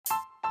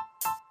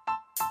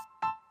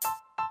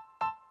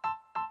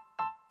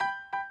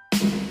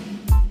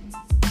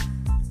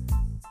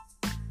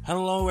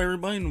Hello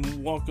everybody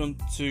and welcome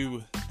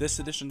to this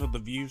edition of the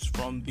Views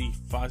from the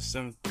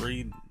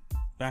 573.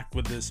 Back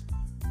with this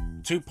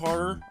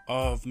two-parter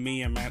of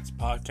me and Matt's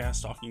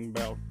podcast talking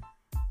about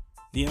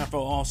the NFL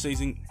all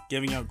season,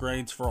 giving out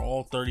grades for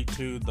all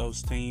 32 of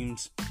those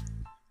teams.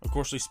 Of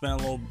course, we spent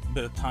a little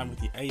bit of time with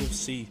the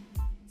AFC.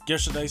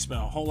 Yesterday,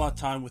 spent a whole lot of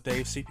time with the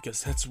AFC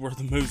because that's where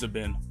the moves have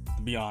been,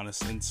 to be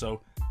honest. And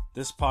so,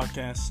 this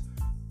podcast,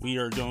 we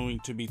are going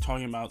to be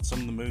talking about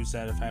some of the moves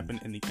that have happened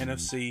in the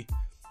NFC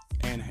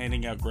and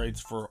handing out grades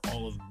for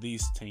all of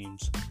these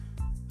teams.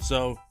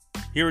 So,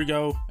 here we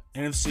go.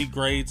 NFC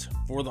grades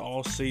for the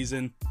all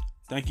season.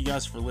 Thank you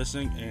guys for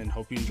listening and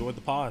hope you enjoyed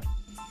the pod.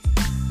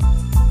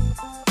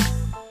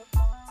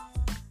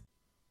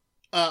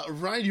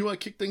 Ryan, you want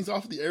to kick things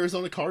off with the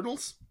Arizona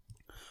Cardinals?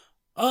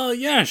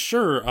 Yeah,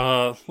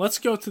 sure. Let's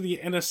go to the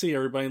NFC,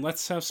 everybody.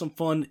 Let's have some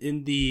fun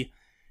in the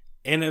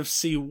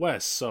NFC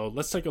West. So,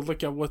 let's take a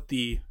look at what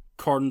the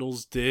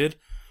Cardinals did.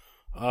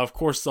 Of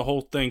course, the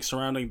whole thing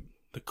surrounding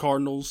the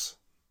Cardinals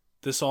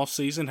this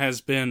offseason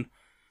has been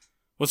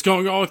what's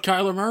going on with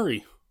Kyler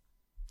Murray.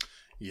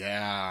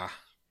 Yeah.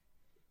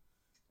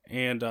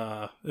 And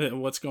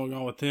what's going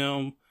on with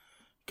him?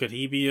 Could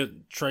he be a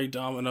trade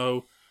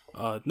domino?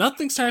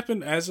 Nothing's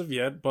happened as of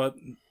yet, but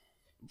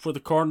for the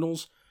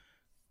Cardinals,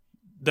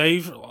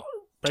 they've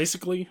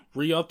basically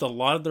re-upped a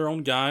lot of their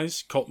own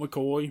guys. Colt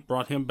McCoy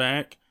brought him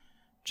back.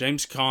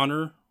 James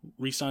Conner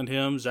re-signed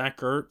him. Zach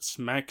Ertz,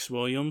 Max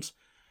Williams.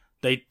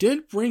 They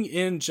did bring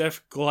in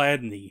Jeff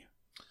Gladney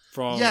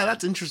from... Yeah,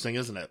 that's interesting,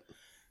 isn't it?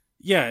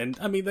 Yeah, and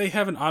I mean, they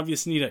have an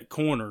obvious need at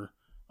corner.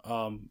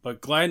 But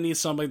Gladney is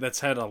somebody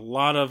that's had a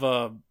lot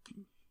of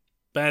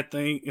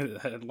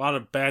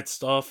bad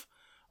stuff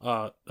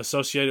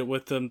associated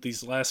with them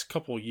these last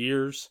couple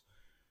years.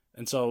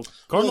 And so,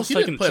 Cardinals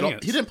taking a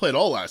chance. He didn't play at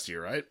all last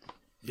year, right?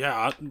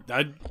 Yeah,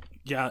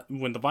 yeah,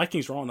 when the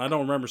Vikings were on, I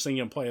don't remember seeing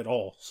him play at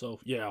all.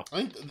 So, yeah.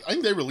 I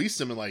think they released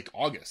him in like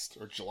August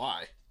or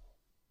July.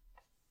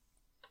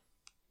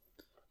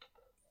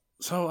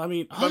 So, I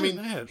mean,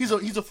 he's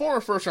a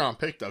former first-round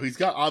pick, though. He's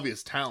got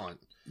obvious talent.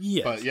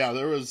 Yes. But, yeah,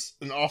 there was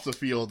an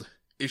off-the-field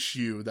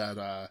issue that,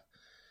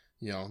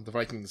 the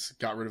Vikings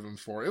got rid of him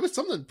for. It was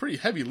something pretty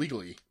heavy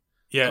legally.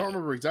 Yeah. I don't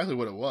remember exactly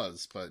what it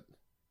was, but...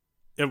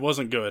 It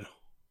wasn't good.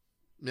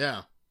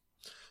 Yeah.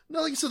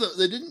 No, like you said,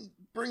 they didn't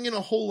bring in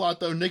a whole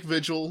lot, though. Nick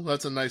Vigil,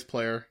 that's a nice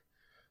player.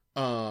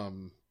 But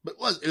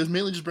it was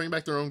mainly just bringing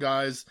back their own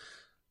guys.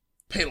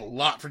 Paid a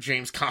lot for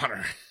James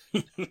Conner.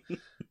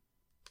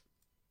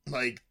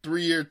 Like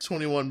 3-year,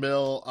 $21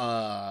 million.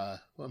 I'll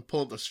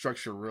pull up the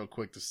structure real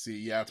quick to see.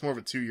 Yeah, it's more of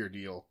a 2-year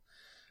deal,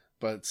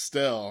 but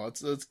still,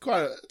 it's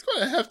quite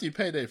a hefty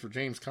payday for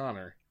James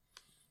Conner.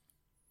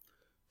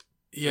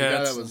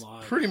 Yeah, that was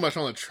pretty much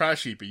on the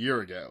trash heap a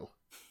year ago.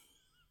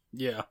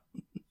 Yeah,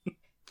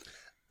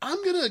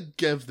 I'm gonna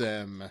give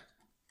them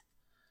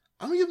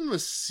a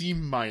C-,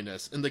 and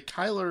the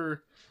Kyler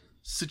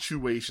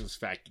situation's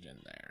factored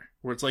in there,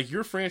 where it's like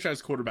your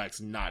franchise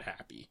quarterback's not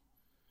happy.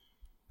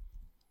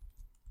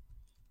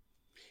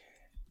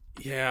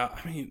 Yeah,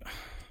 I mean,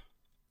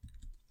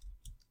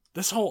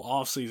 this whole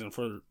offseason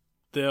for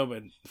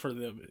them,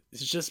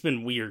 it's just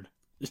been weird.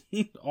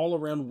 All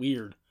around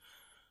weird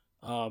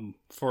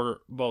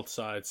for both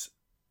sides.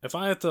 If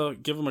I had to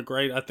give them a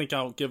grade, I think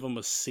I'll give them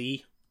a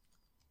C.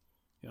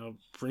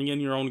 Bring in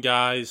your own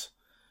guys.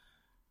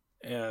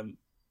 And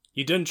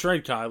you didn't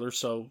trade Kyler,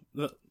 so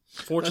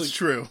fortunately, that's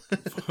true.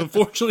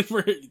 Unfortunately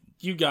for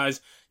you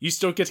guys, you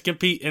still get to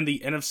compete in the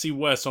NFC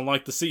West,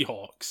 unlike the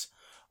Seahawks.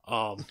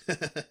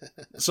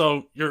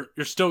 So you're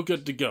still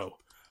good to go.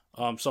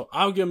 So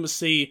I'll give them a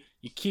C.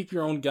 You keep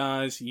your own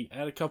guys. You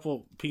add a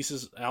couple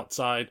pieces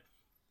outside.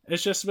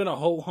 It's just been a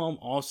whole hum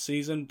off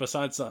season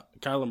besides the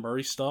Kyler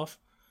Murray stuff.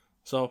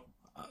 So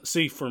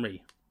C for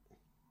me.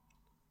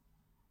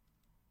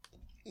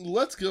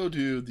 Let's go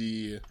to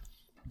the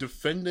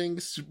defending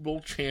Super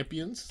Bowl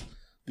champions,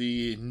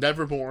 the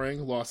never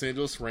boring Los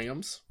Angeles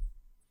Rams.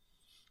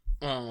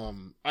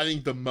 I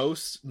think the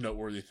most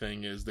noteworthy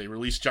thing is they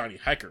released Johnny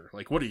Hekker.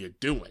 Like, what are you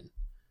doing?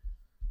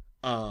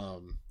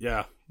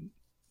 Yeah.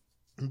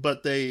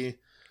 But they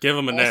give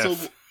him an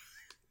F.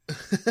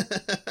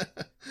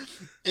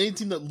 Any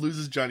team that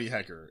loses Johnny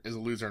Hekker is a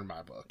loser in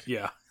my book.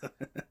 Yeah.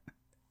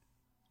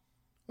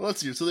 Well, let's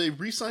see. So they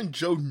re-signed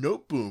Joe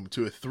Noteboom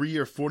to a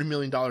 3-year, $40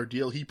 million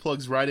deal. He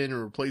plugs right in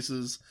and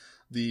replaces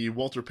the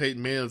Walter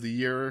Payton Man of the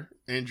Year,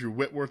 Andrew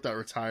Whitworth, that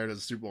retired as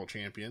a Super Bowl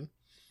champion.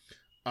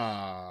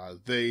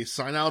 They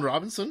sign Allen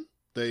Robinson.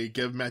 They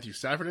give Matthew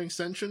Stafford an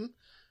extension.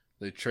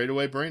 They trade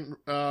away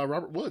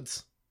Robert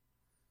Woods.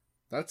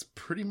 That's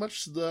pretty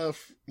much the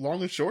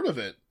long and short of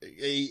it.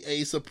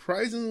 A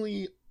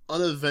surprisingly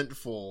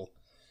uneventful...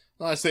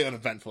 Well, I say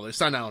uneventful. They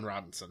signed Allen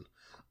Robinson.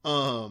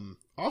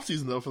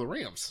 Offseason, though, for the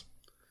Rams.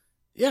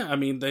 Yeah, I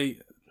mean,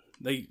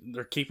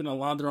 they're keeping a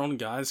lot of their own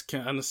guys,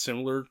 kind of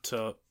similar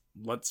to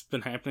what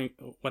happened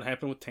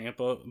with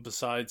Tampa,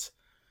 besides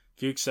a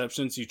few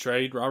exceptions. You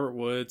trade Robert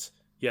Woods.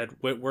 You had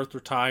Whitworth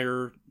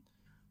retire,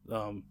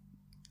 and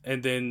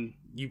then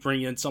you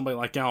bring in somebody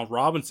like Allen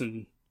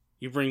Robinson,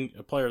 You bring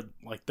a player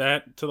like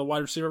that to the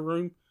wide receiver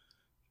room,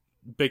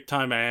 big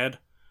time ad.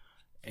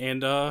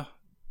 And I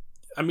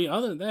mean,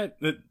 other than that,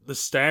 the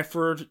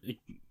Stafford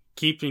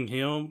keeping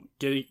him,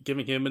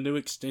 giving him a new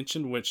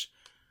extension, which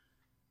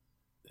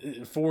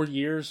 4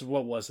 years,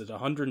 what was it,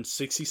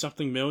 160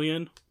 something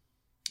million?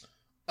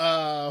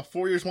 4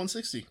 years,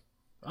 160.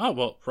 Oh,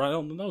 well, right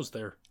on the nose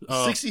there.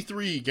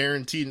 63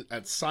 guaranteed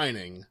at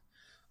signing.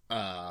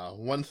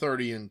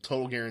 130 in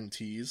total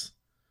guarantees.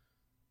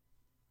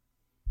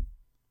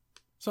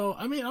 So,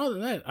 I mean, other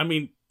than that, I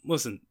mean,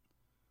 listen,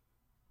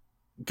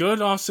 good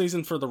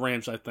offseason for the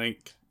Rams, I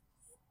think.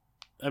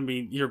 I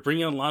mean, you're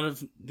bringing a lot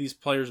of these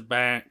players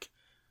back.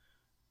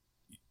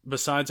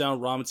 Besides Allen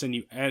Robinson,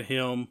 you add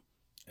him,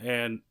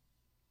 and,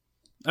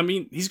 I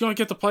mean, he's going to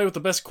get to play with the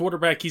best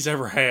quarterback he's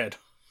ever had.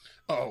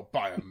 Oh,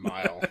 by a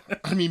mile.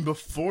 I mean,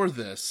 before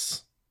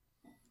this,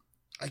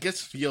 I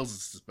guess Fields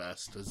is his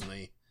best, isn't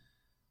he?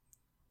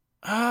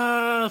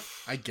 I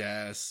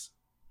guess.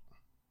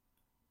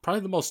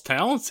 Probably the most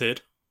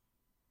talented.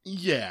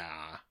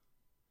 Yeah.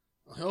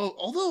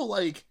 Although,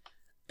 like,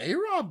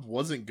 A-Rob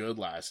wasn't good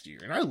last year,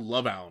 and I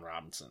love Allen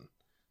Robinson.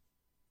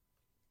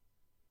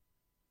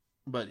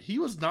 But he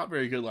was not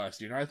very good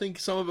last year, and I think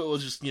some of it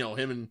was just,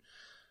 him and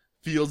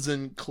Fields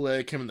didn't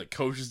click, him and the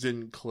coaches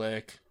didn't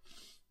click.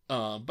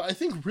 But I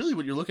think really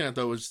what you're looking at,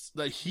 though, is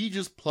that he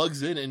just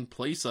plugs in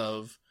place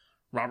of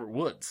Robert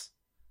Woods.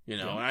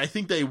 And I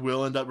think they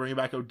will end up bringing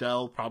back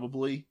Odell,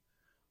 probably.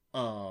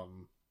 But,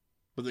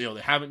 they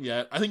haven't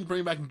yet. I think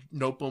bringing back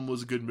Noteboom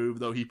was a good move,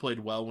 though. He played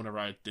well whenever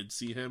I did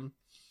see him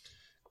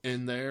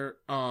in there.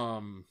 Yeah,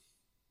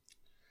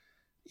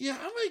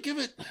 I might give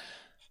it...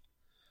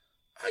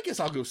 I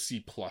guess I'll go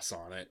C+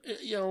 on it.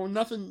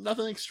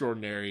 Nothing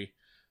extraordinary,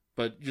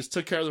 but just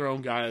took care of their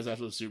own guys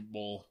after the Super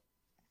Bowl.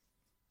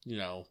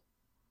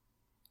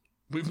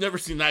 We've never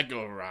seen that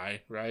go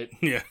awry, right?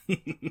 Yeah.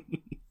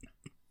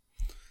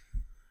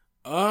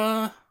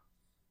 I'll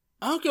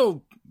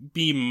go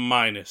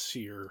B-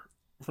 here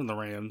from the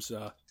Rams.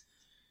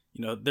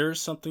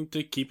 There's something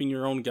to keeping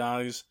your own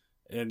guys,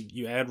 and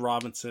you add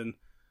Robinson.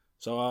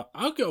 So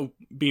I'll go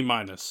B-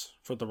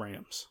 for the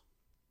Rams.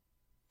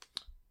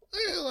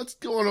 Let's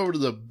go on over to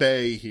the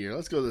Bay here.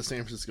 Let's go to the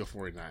San Francisco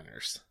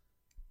 49ers.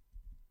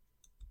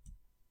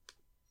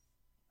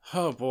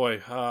 Oh boy,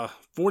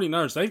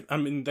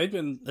 49ers. They've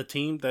been a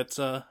team that's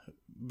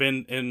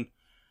been in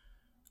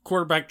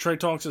quarterback trade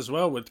talks as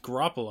well with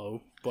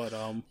Garoppolo. But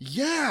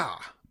yeah,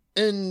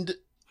 and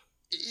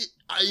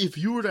if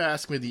you were to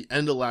ask me at the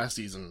end of last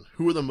season,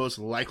 who are the most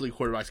likely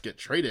quarterbacks to get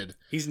traded?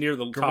 He's near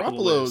the top of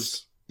the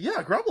list.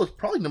 Yeah, Garoppolo's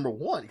probably number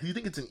one because you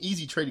think it's an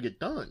easy trade to get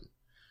done.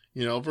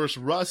 Versus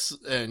Russ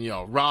and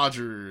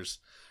Rodgers,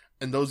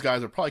 and those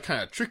guys are probably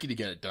kind of tricky to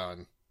get it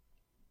done.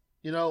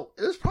 It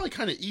was probably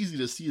kind of easy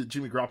to see the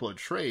Jimmy Garoppolo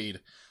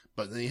trade,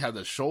 but then he had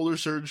the shoulder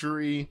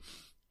surgery,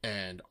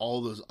 and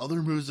all those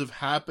other moves have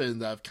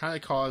happened that have kind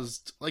of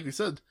caused, like we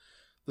said,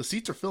 the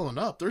seats are filling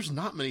up. There's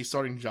not many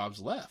starting jobs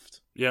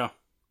left. Yeah.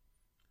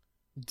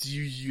 Do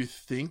you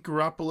think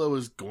Garoppolo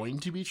is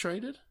going to be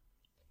traded?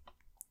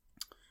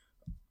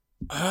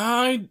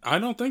 I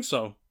don't think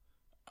so.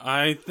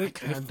 I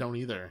kind of don't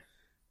either.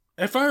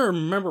 If I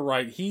remember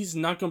right, he's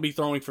not going to be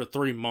throwing for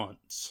 3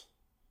 months.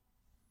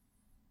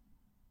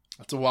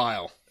 That's a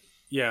while.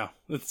 Yeah,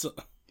 it's a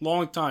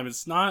long time.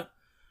 It's not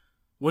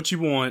what you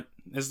want,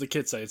 as the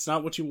kids say. It's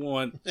not what you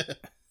want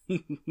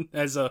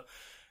as an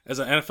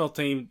NFL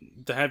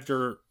team to have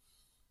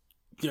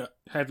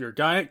your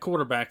guy at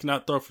quarterback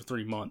not throw for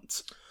 3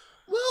 months.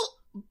 Well,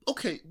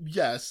 okay,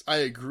 yes, I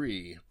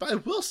agree. But I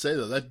will say,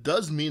 though, that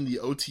does mean the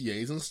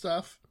OTAs and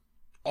stuff,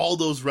 all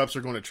those reps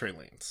are going to Trey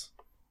Lance.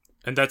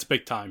 And that's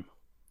big time.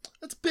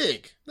 That's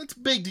big. That's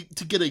big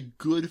to get a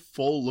good,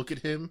 full look at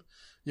him.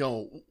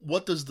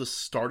 What does the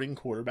starting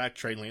quarterback,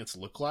 Trey Lance,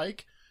 look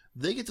like?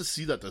 They get to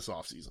see that this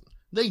offseason.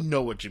 They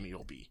know what Jimmy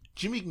will be.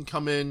 Jimmy can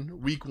come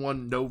in week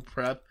one, no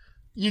prep.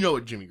 You know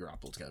what Jimmy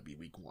Garoppolo's got to be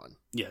week one.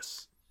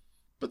 Yes.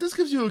 But this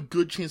gives you a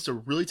good chance to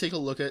really take a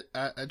look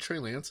at Trey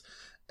Lance.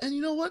 And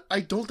you know what?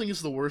 I don't think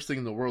it's the worst thing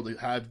in the world to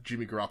have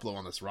Jimmy Garoppolo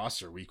on this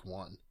roster week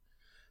one.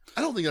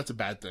 I don't think that's a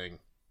bad thing.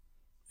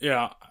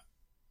 Yeah.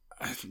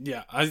 I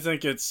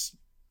think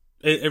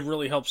it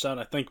really helps out.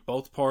 I think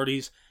both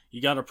parties.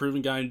 You got a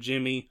proven guy in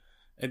Jimmy,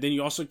 and then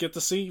you also get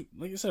to see,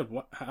 like I said,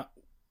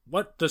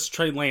 what does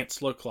Trey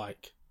Lance look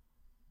like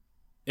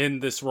in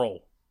this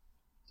role?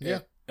 Yeah.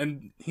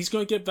 And he's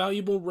going to get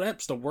valuable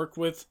reps to work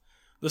with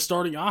the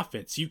starting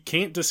offense. You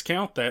can't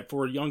discount that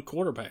for a young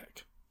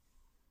quarterback.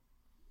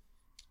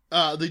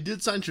 They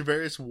did sign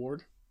Travarius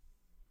Ward.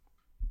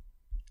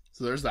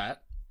 So there's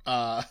that.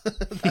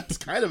 That's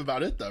kind of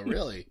about it, though,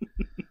 really.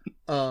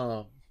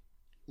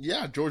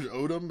 Yeah, George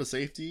Odom, a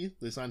safety,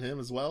 they signed him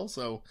as well.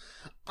 So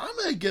I'm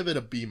going to give it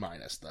a B-,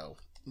 though.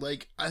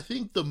 I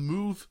think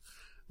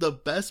the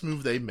best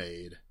move they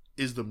made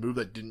is the move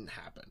that didn't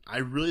happen. I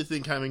really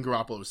think having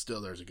Garoppolo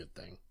still there is a good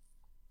thing.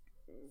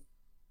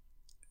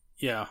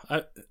 Yeah.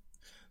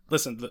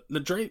 Listen,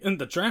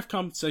 the draft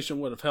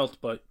compensation would have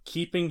helped, but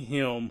keeping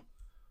him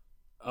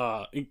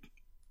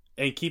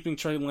and keeping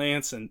Trey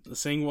Lance and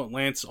seeing what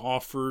Lance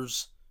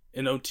offers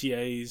in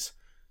OTAs,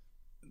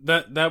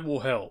 that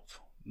will help.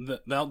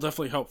 That'll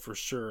definitely help for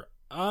sure.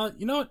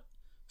 You know what?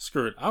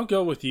 Screw it. I'll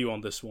go with you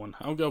on this one.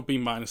 I'll go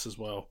B- as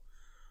well.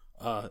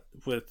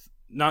 With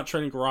not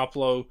trading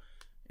Garoppolo,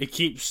 it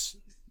keeps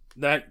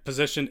that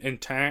position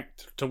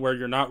intact to where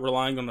you're not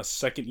relying on a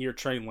second-year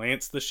Trey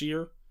Lance this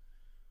year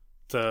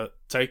to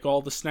take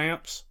all the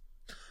snaps.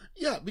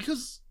 Yeah,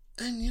 because,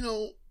 and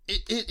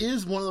it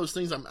is one of those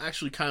things I'm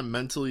actually kind of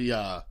mentally,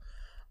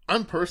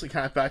 I'm personally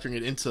kind of factoring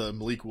it into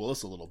Malik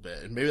Willis a little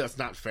bit, and maybe that's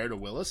not fair to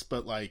Willis,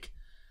 but like,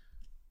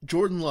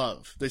 Jordan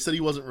Love, they said he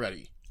wasn't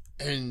ready,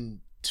 and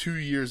 2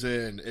 years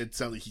in, it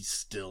sounds like he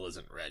still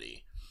isn't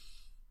ready.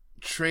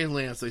 Trey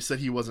Lance, they said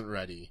he wasn't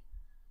ready.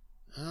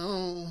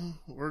 Oh,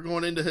 we're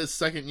going into his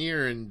second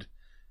year, and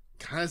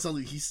kind of sounds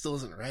like he still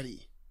isn't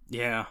ready.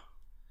 Yeah.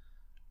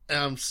 And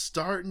I'm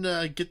starting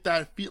to get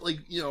that feel like,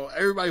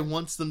 everybody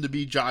wants them to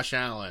be Josh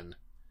Allen.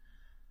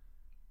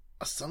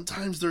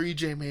 Sometimes they're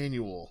EJ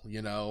Manuel,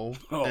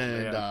 Oh,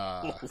 and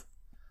man.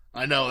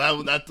 I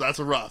know that's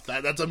a rough.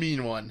 That's a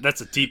mean one.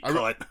 That's a deep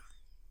cut.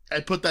 I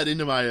put that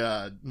into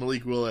my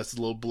Malik Willis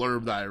little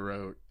blurb that I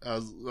wrote. I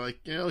was like,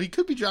 he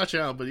could be Josh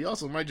Allen, but he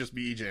also might just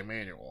be EJ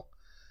Manuel.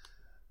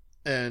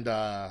 And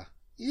I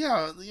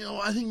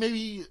think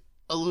maybe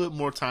a little bit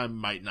more time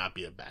might not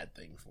be a bad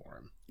thing for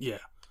him. Yeah.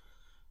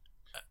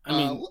 I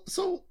mean,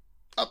 so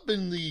up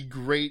in the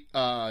great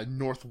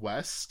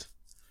Northwest,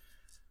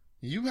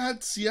 you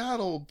had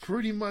Seattle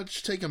pretty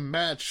much take a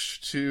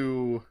match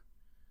to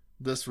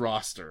this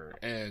roster,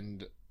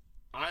 and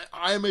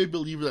I am a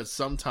believer that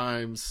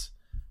sometimes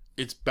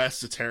it's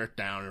best to tear it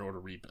down in order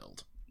to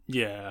rebuild.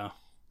 Yeah.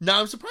 Now,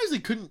 I'm surprised they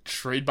couldn't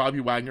trade Bobby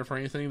Wagner for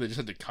anything. They just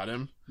had to cut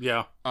him.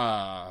 Yeah.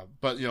 But,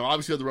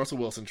 obviously, the Russell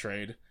Wilson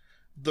trade.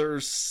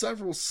 There's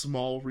several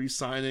small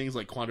re-signings,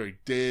 like Quandre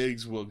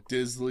Diggs, Will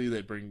Disley.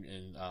 They bring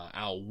in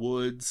Al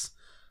Woods,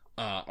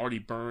 Artie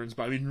Burns.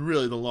 But, I mean,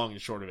 really, the long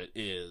and short of it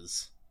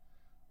is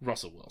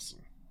Russell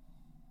Wilson.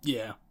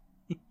 Yeah.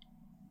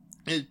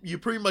 You're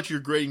grading you're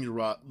grading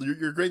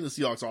the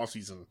Seahawks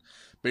offseason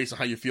based on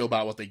how you feel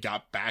about what they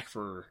got back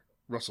for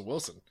Russell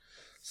Wilson.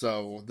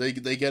 So they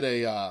get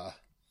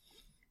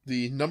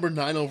the number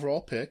 9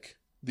 overall pick,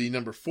 the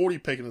number 40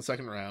 pick in the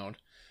second round.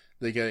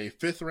 They get a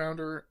 5th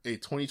rounder, a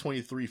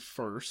 2023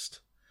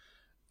 first,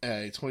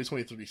 a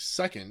 2023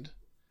 second,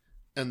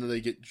 and then they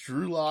get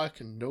Drew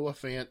Lock, Noah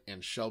Fant,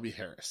 and Shelby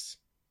Harris.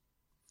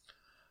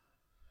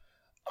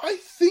 I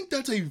think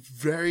that's a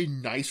very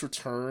nice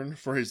return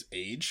for his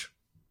age.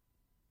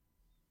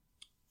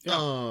 Yeah.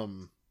 I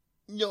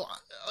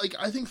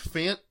think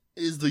Fant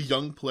is the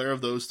young player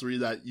of those three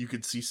that you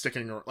could see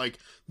sticking around. Like,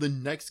 the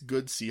next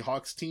good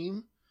Seahawks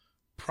team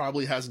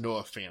probably has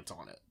Noah Fant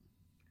on it.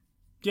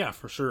 Yeah,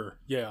 for sure.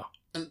 Yeah.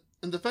 And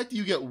the fact that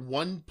you get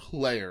one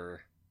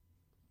player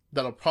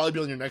that'll probably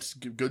be on your next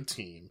good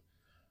team,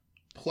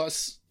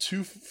 plus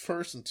 2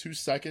 firsts and 2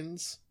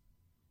 seconds,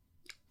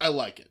 I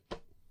like it.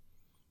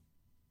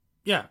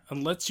 Yeah,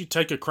 and lets you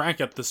take a crack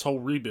at this whole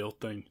rebuild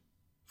thing.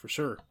 For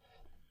sure.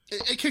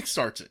 It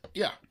kickstarts it.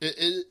 Yeah.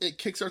 It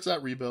kickstarts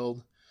that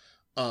rebuild.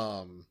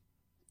 I'm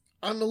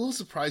a little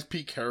surprised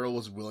Pete Carroll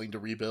was willing to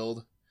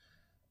rebuild.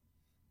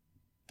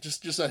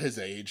 Just at his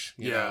age.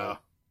 You know?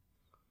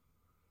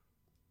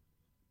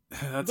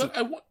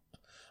 But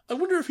I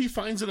wonder if he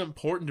finds it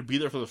important to be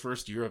there for the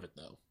first year of it,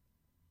 though.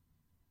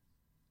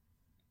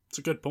 It's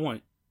a good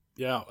point.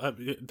 Yeah,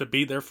 to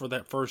be there for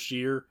that first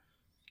year.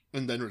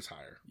 And then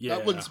retire. Yeah.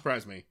 That wouldn't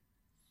surprise me.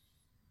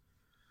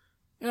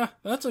 Yeah,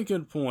 that's a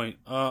good point.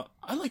 I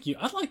like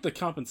the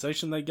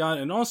compensation they got,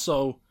 and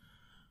also,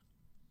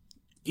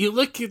 you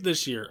look at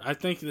this year. I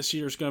think this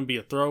year is going to be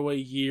a throwaway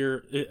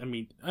year.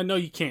 I know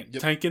you can't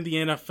tank in the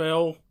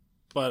NFL,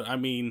 but I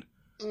mean,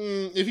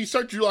 if you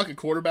start Drew Lock at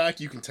quarterback,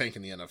 you can tank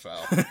in the NFL.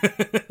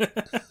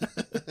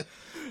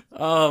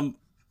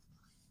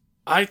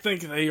 I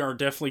think they are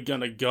definitely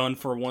going to gun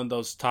for one of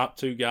those top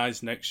 2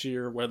 guys next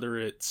year, whether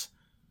it's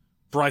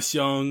Bryce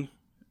Young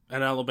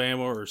at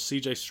Alabama or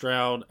CJ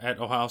Stroud at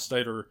Ohio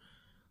State, or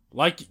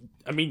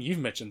you've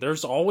mentioned,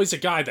 there's always a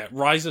guy that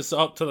rises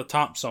up to the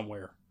top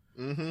somewhere.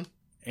 Mm-hmm.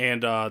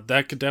 And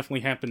that could definitely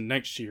happen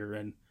next year,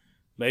 and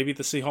maybe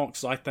the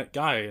Seahawks like that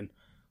guy. And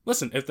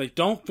listen, if they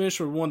don't finish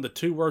with one of the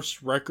 2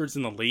 worst records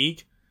in the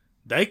league,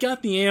 they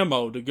got the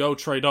ammo to go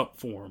trade up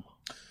for him.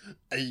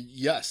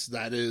 Yes,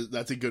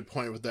 that's a good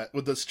point with that.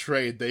 With this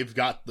trade, they've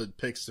got the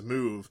picks to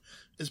move,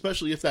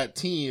 especially if that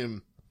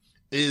team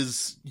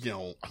is,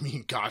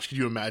 gosh, could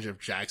you imagine if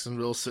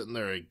Jacksonville's sitting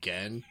there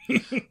again?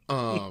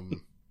 But,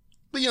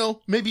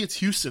 maybe it's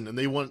Houston and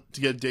they want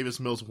to get Davis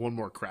Mills one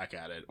more crack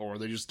at it, or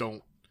they just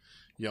don't,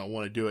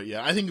 want to do it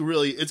yet. I think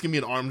really it's going to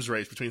be an arms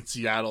race between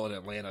Seattle and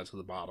Atlanta to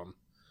the bottom.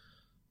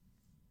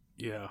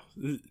 Yeah.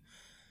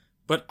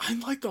 But I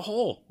like the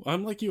hole.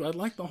 I'm like you. I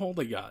like the hole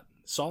they got.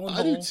 Solid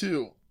hole. I do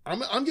too.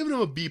 I'm giving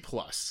them a B+.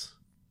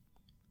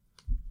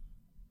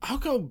 I'll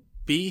go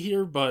B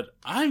here, but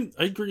I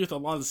agree with a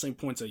lot of the same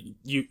points that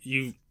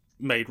you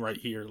made right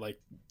here.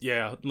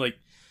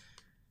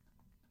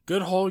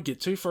 good hold, get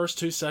 2 firsts,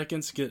 2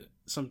 seconds, get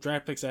some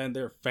draft picks out in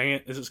there.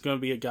 This is going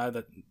to be a guy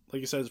that,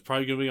 like you said, is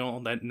probably going to be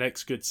on that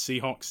next good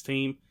Seahawks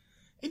team.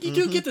 And you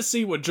do get to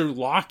see what Drew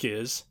Lock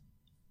is.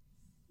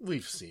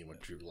 We've seen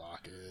what Drew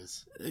Lock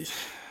is.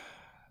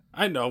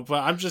 I know,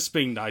 but I'm just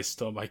being nice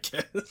to him, I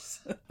guess.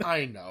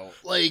 I know.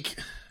 Like,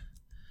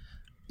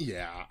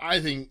 yeah, I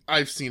think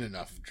I've seen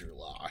enough of Drew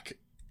Lock.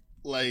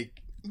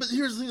 Like, but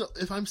here's the thing,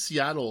 if I'm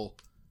Seattle,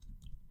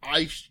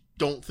 I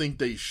don't think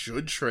they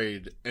should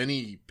trade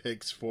any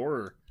picks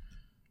for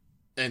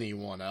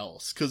anyone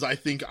else. Because I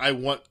think if I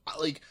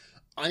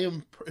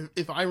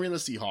ran the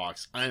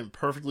Seahawks, I am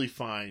perfectly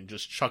fine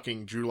just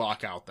chucking Drew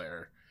Lock out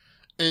there.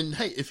 And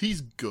hey, if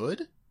he's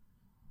good,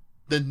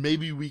 then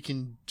maybe we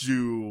can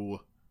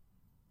do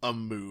a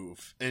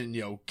move and,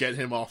 get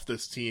him off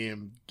this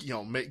team,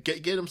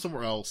 get him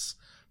somewhere else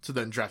to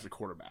then draft a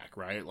quarterback,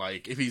 right?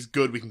 Like, if he's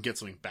good, we can get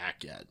something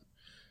back yet.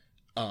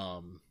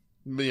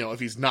 If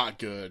he's not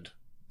good,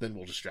 then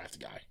we'll just draft a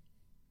guy.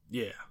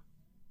 Yeah.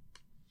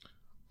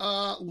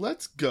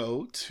 Let's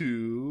go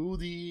to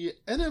the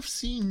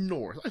NFC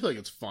North. I feel like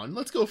it's fun.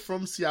 Let's go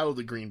from Seattle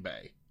to Green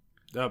Bay.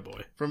 Oh,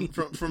 boy.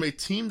 From a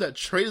team that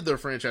traded their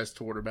franchise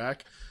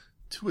quarterback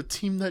to a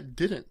team that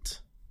didn't.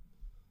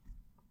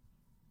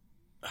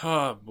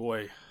 Oh,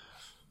 boy.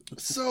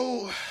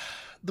 So,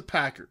 the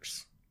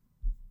Packers.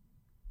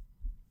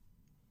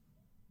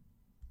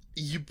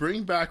 You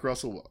bring back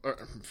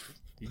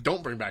you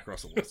don't bring back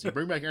Russell Wilson. You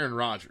bring back Aaron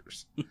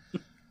Rodgers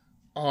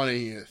on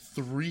a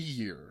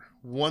 3-year,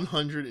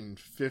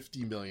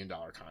 $150 million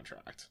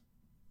contract.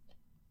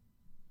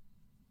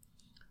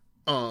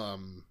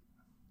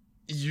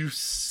 You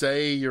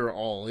say you're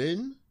all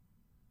in.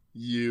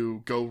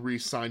 You go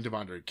re-sign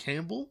Devondre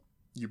Campbell.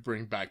 You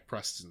bring back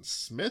Preston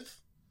Smith.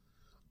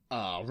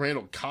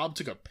 Randall Cobb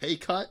took a pay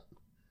cut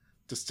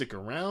to stick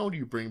around.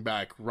 You bring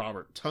back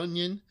Robert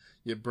Tonyan.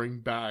 You bring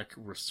back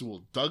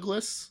Rasul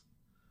Douglas.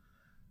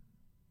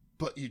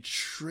 But you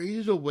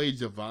traded away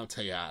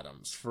Devontae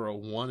Adams for a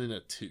 1 and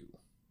a 2.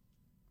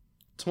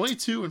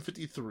 22 and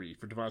 53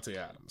 for Devontae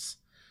Adams.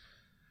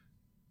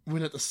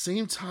 When at the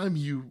same time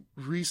you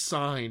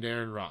re-signed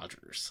Aaron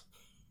Rodgers.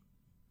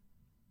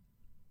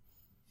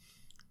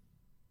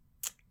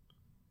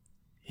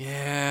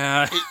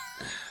 Yeah.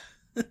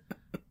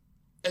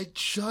 It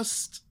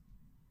just...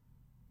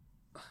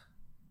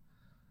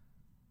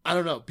 I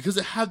don't know, because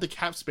it had the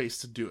cap space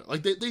to do it.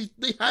 Like, they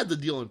had the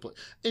deal in place.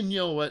 And you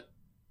know what?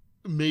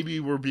 Maybe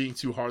we're being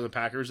too hard on the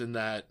Packers in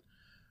that...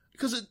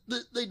 Because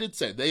they did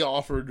say they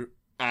offered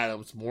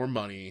Adams more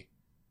money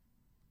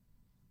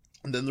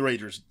than the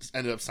Raiders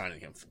ended up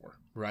signing him for,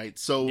 right?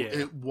 So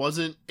It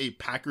wasn't a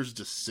Packers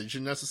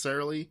decision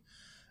necessarily.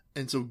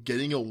 And so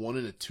getting a 1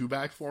 and a 2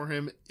 back for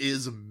him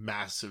is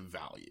massive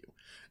value.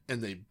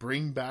 And they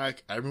bring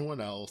back everyone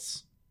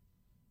else.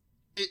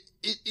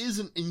 It is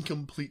an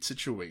incomplete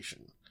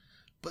situation.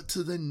 But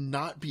to then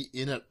not be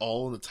in at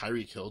all in the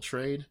Tyreek Hill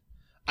trade,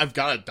 I've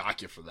got to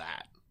dock you for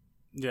that.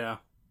 Yeah.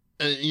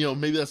 And,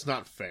 maybe that's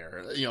not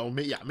fair.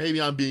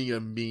 Maybe I'm being a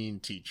mean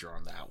teacher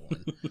on that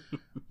one.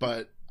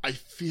 But I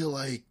feel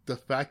like the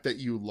fact that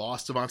you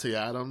lost Devontae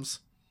Adams,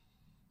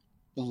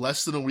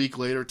 less than a week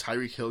later,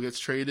 Tyreek Hill gets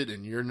traded,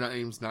 and your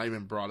name's not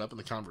even brought up in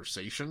the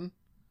conversation,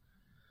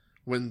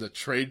 when the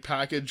trade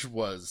package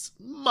was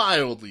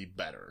mildly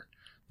better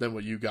than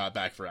what you got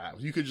back for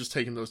Adams. You could just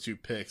taken those 2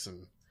 picks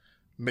and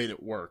made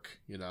it work,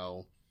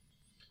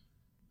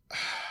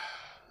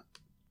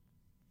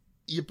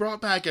 You brought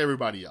back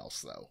everybody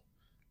else, though.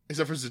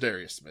 Except for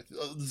Zadarius Smith.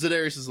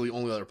 Zadarius is the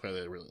only other player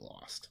they really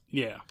lost.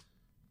 Yeah.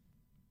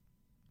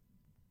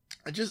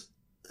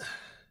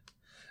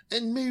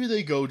 And maybe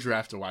they go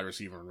draft a wide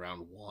receiver in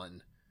round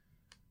 1.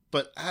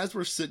 But as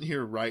we're sitting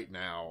here right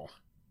now,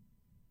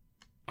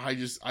 I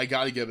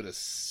gotta give it a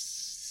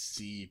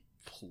C+,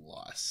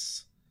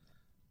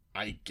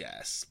 I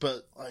guess.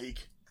 But,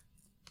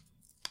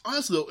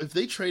 honestly, though, if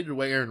they traded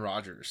away Aaron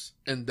Rodgers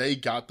and they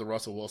got the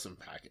Russell Wilson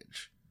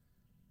package,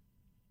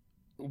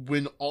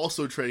 when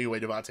also trading away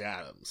Devontae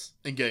Adams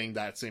and getting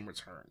that same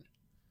return,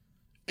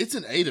 it's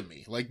an A to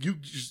me. You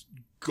just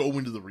go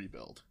into the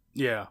rebuild.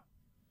 Yeah.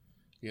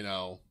 You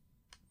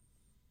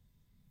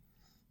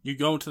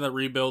go into that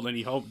rebuild and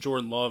you hope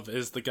Jordan Love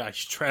is the guy who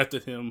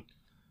drafted him.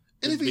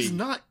 And if he's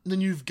not,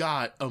 then you've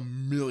got a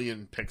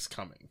million picks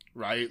coming,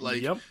 right?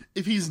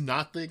 If he's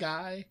not the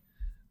guy,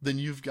 then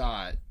you've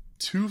got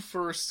 2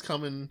 firsts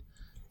coming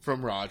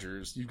from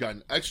Rodgers. You've got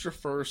an extra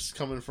first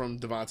coming from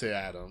Devontae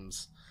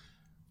Adams.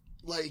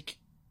 And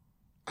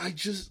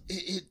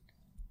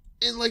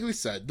like we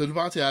said, the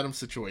Devontae Adams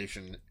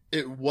situation,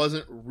 it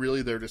wasn't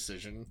really their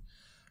decision,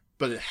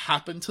 but it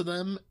happened to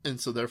them,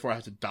 and so therefore I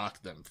have to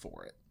dock them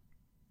for it.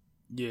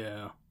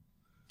 Yeah.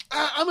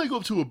 I'm going to go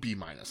up to a B-.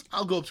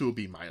 I'll go up to a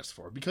B-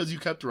 for it, because you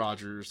kept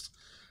Rodgers.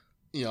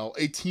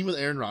 A team with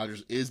Aaron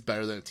Rodgers is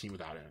better than a team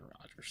without Aaron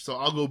Rodgers. So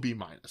I'll go B-.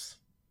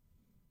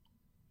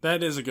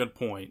 That is a good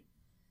point.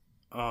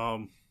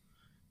 I'll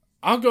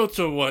go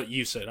to what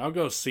you said. I'll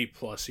go C+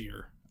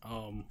 here.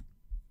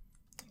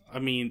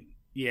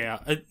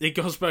 It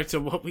goes back to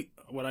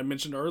what I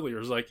mentioned earlier.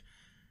 It's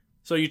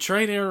So you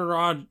trade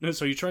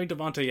So you trade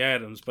Devontae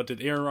Adams, but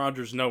did Aaron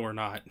Rodgers know or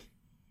not?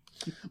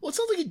 Well, it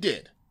sounds like he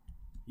did.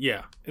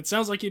 Yeah, it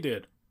sounds like he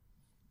did.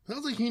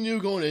 Sounds like he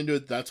knew going into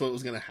it that's what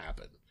was going to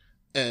happen.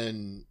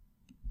 And,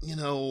 you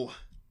know,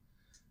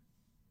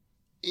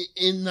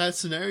 in that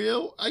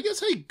scenario, I guess,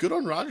 hey, good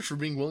on Rodgers for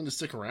being willing to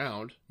stick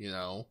around, you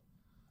know.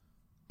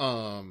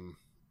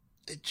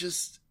 It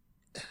just,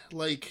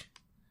 like,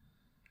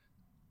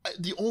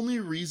 the only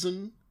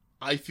reason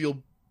I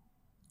feel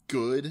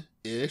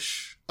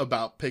good-ish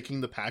about picking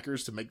the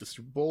Packers to make the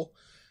Super Bowl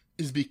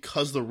is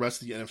because the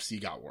rest of the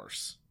NFC got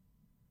worse.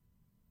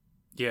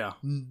 Yeah.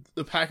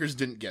 The Packers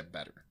didn't get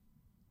better.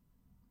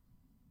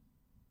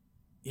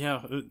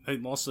 Yeah, they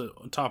lost a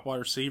top wide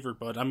receiver,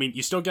 but, I mean,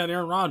 you still got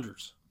Aaron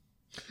Rodgers.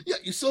 Yeah,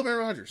 you still have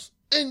Aaron Rodgers.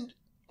 And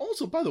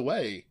also, by the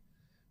way,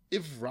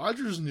 if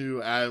Rodgers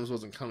knew Adams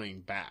wasn't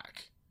coming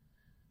back,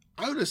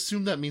 I would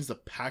assume that means the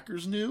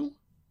Packers knew.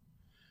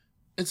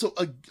 And so,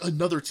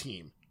 another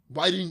team,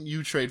 why didn't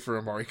you trade for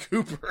Amari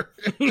Cooper?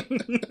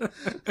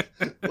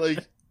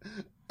 Like,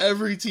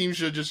 every team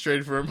should just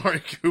trade for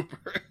Amari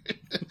Cooper.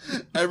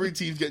 Every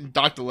team's getting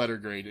docked a letter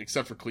grade,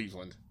 except for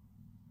Cleveland.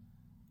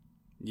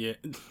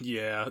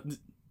 Yeah.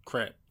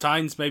 Crap.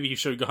 Titans, maybe you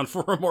should have gone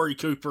for Amari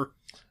Cooper.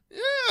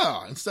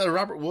 Yeah, instead of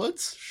Robert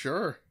Woods,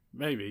 sure.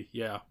 Maybe,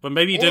 yeah. But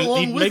maybe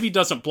maybe he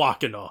doesn't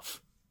block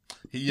enough.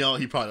 He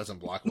probably doesn't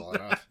block well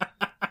enough.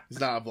 He's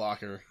not a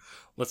blocker.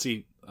 Let's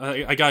see.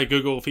 I gotta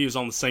Google if he was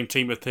on the same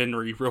team with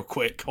Henry real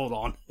quick. Hold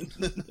on.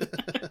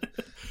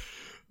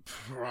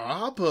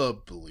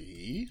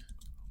 Probably.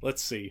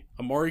 Let's see.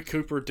 Amari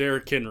Cooper,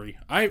 Derrick Henry.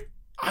 I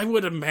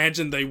would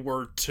imagine they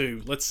were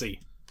too. Let's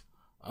see.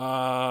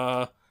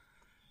 Yeah,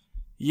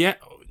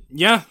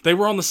 they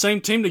were on the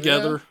same team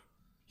together.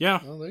 Yeah.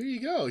 Well, there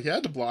you go. You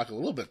had to block a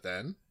little bit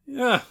then.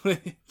 Yeah,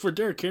 for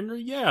Derrick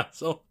Henry, yeah.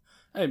 So,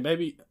 hey,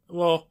 maybe,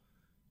 well,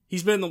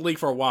 he's been in the league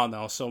for a while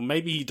now, so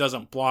maybe he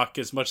doesn't block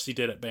as much as he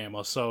did at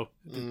Bama. So,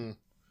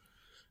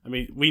 I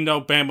mean, we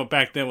know Bama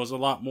back then was a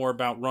lot more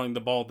about running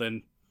the ball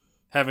than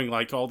having,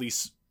 like, all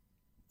these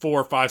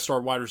 4 or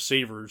 5-star wide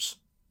receivers.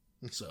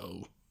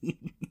 So,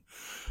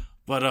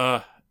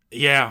 but,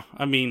 yeah,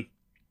 I mean,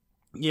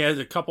 yeah, there's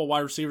a couple wide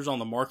receivers on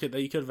the market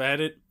that you could have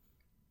added.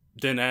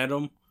 Didn't add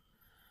them.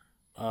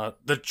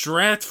 The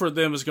draft for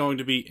them is going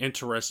to be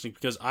interesting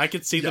because I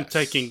could see them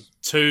taking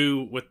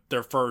 2 with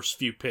their first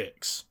few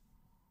picks.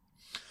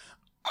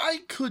 I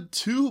could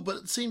too, but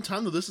at the same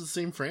time, though, this is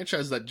the same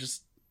franchise that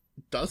just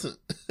doesn't.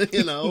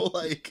 You know,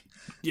 like,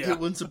 It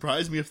wouldn't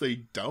surprise me if they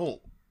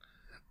don't.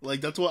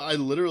 Like, that's what I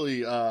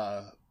literally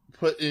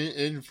put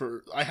in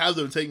for. I have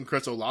them taking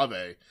Chris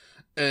Olave,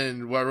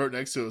 and what I wrote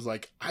next to it was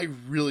like, I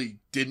really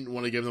didn't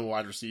want to give them a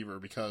wide receiver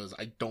because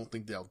I don't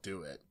think they'll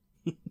do it.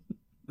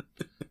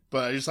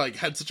 But I just, like,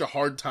 had such a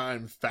hard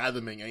time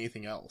fathoming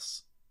anything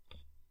else.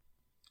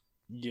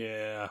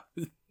 Yeah.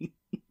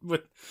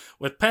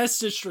 with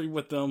past history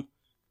with them,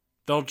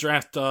 they'll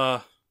draft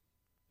a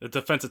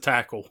defensive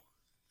tackle.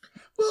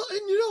 Well,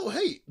 and you know,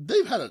 hey,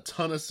 they've had a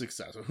ton of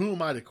success. Who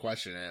am I to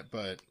question it?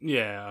 But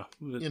yeah,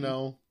 you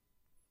know,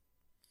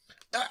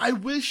 I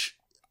wish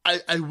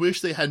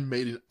they had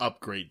made an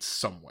upgrade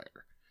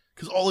somewhere,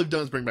 because all they've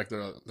done is bring back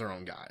their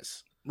own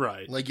guys.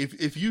 Right. Like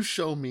if you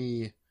show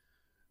me,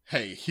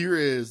 hey, here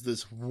is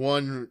this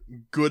one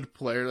good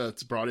player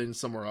that's brought in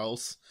somewhere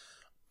else,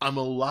 I'm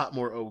a lot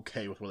more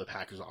okay with where the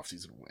Packers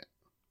offseason went.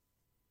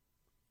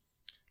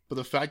 But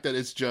the fact that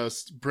it's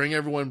just bring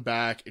everyone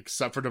back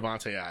except for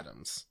Devontae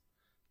Adams,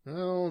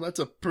 well, that's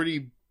a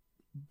pretty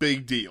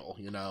big deal,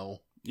 you know?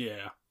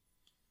 Yeah.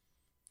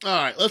 All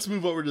right, let's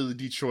move over to the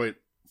Detroit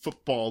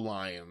Football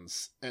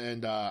Lions.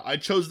 And I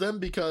chose them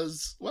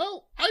because,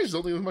 well, I just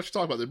don't think there's much to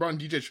talk about. They brought in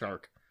DJ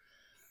Chark.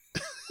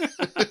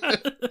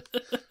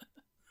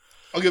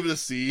 I'll give it a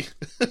C.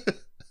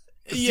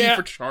 C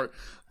for Chark.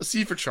 A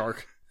C for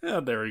Chark. Yeah,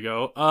 there we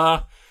go.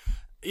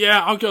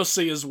 Yeah, I'll go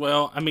C as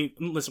well. I mean,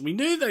 listen, we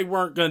knew they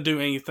weren't going to do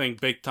anything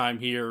big time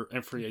here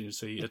in free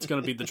agency. It's going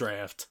to be the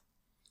draft.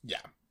 Yeah.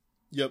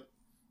 Yep.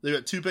 They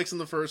got 2 picks in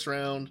the first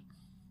round.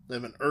 They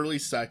have an early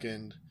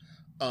second.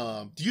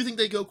 Do you think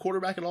they go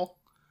quarterback at all?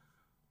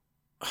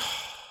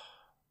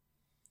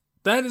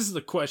 That is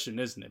the question,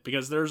 isn't it?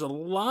 Because there's a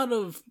lot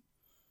of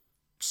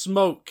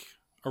smoke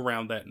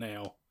around that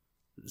now.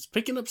 It's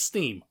picking up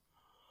steam.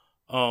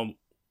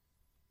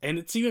 And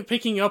it's even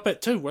picking up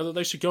at 2, whether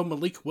they should go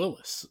Malik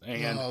Willis.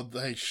 And no,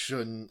 they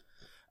shouldn't.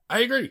 I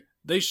agree.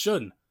 They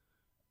shouldn't.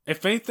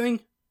 If anything,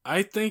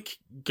 I think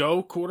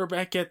go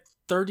quarterback at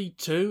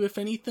 32, if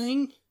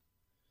anything.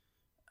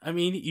 I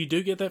mean, you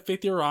do get that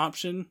 5th-year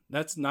option.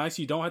 That's nice.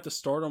 You don't have to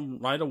start them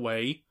right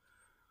away.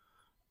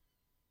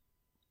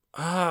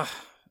 I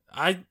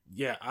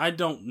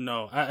don't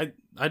know.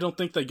 I don't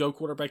think they go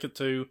quarterback at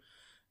 2.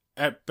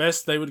 At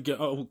best, they would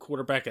go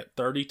quarterback at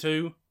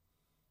 32.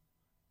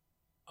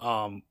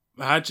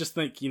 I just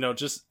think,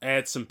 just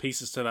add some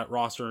pieces to that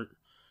roster,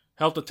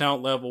 help the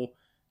talent level,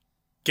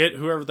 get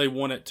whoever they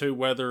want it to,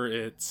 whether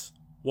it's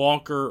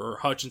Walker or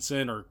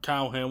Hutchinson or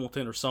Kyle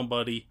Hamilton or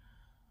somebody.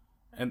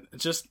 And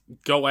just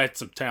go add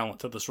some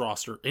talent to this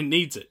roster. It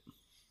needs it.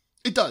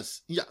 It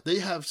does. Yeah, they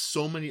have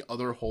so many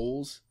other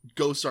holes.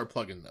 Go start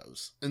plugging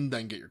those and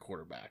then get your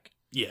quarterback.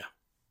 Yeah.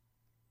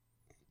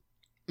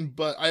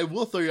 But I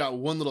will throw you out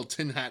one little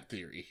tin hat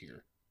theory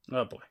here.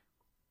 Oh, boy.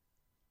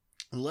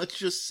 Let's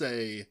just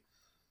say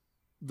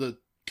the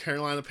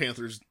Carolina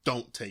Panthers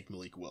don't take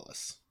Malik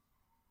Willis.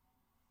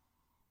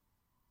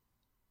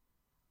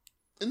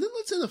 And then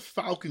let's say the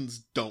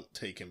Falcons don't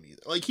take him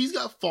either. Like, he's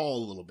got to fall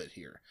a little bit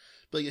here.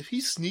 But like, if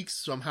he sneaks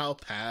somehow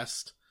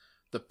past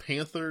the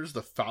Panthers,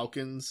 the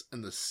Falcons,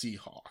 and the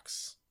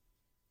Seahawks,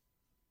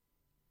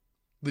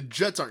 the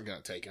Jets aren't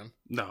going to take him.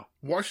 No.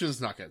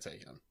 Washington's not going to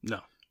take him. No.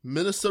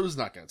 Minnesota's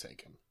not going to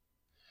take him.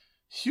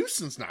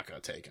 Houston's not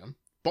going to take him.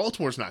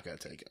 Baltimore's not going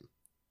to take him.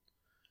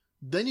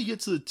 Then you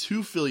get to the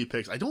 2 Philly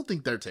picks. I don't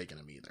think they're taking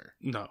him either.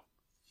 No.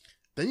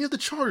 Then you have the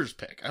Chargers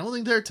pick. I don't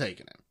think they're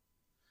taking him.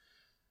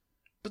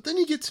 But then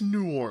you get to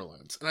New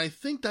Orleans, and I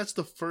think that's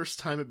the first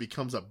time it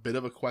becomes a bit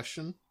of a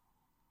question.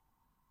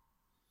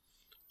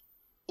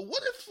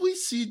 What if we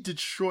see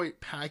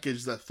Detroit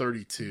package that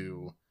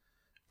 32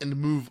 and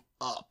move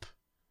up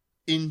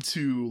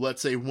into,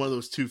 let's say, one of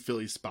those 2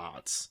 Philly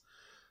spots,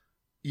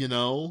 you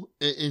know,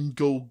 and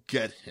go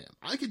get him?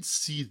 I could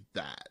see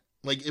that.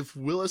 Like, if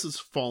Willis is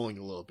falling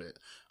a little bit,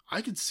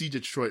 I could see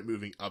Detroit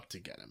moving up to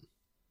get him.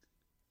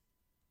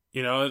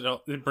 You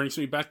know, it brings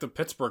me back to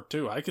Pittsburgh,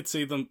 too. I could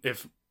see them,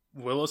 if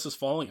Willis is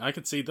falling, I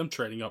could see them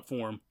trading up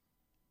for him.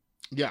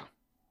 Yeah.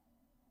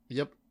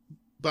 Yep.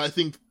 But I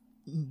think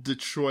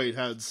Detroit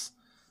has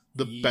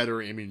the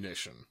better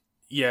ammunition.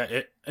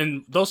 Yeah,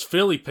 and those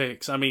Philly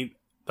picks, I mean,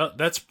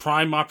 that's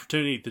prime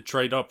opportunity to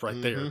trade up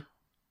right there.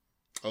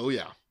 Oh,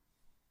 yeah.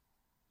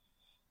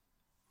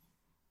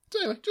 So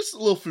anyway, just a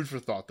little food for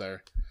thought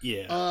there.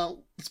 Yeah.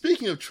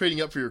 Speaking of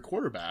trading up for your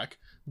quarterback,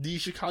 the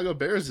Chicago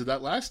Bears did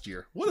that last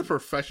year. What a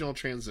professional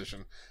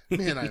transition.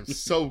 Man, I am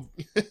so...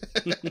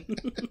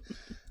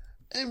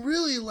 And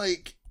really,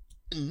 like,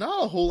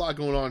 not a whole lot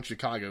going on in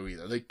Chicago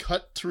either. They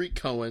cut Tariq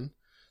Cohen.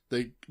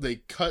 They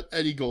cut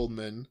Eddie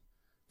Goldman.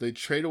 They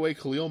trade away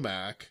Khalil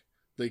Mack.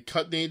 They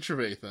cut Danny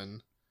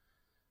Trevathan.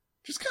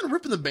 Just kind of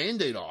ripping the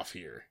Band-Aid off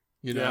here,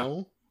 you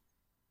know?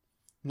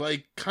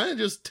 Like, kind of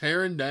just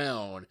tearing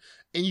down.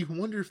 And you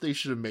wonder if they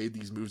should have made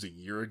these moves a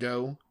year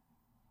ago.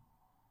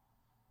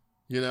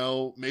 You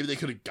know, maybe they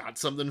could have got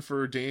something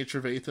for Danny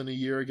Trevathan a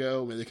year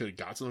ago. Maybe they could have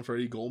got something for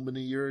Eddie Goldman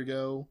a year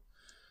ago.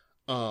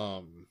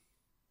 Could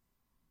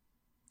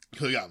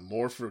have got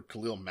more for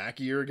Khalil Mack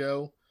a year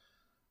ago.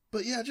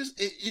 But yeah, just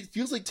it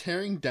feels like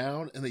tearing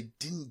down, and they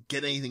didn't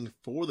get anything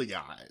for the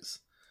guys.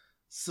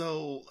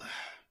 So,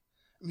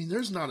 I mean,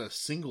 there's not a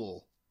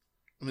single...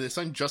 I mean, they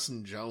signed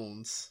Justin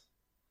Jones.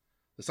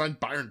 They signed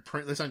Byron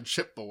Prince. They signed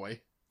Chip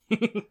Boy. I'm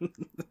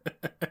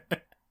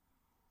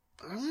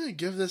going to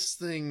give this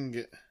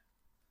thing...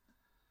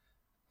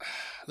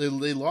 They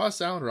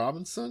lost Allen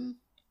Robinson.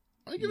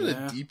 I give it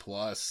a D+.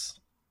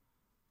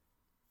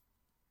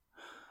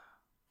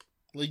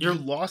 Like, you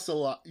lost a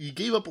lot. You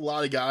gave up a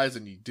lot of guys,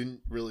 and you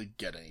didn't really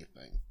get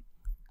anything.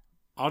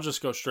 I'll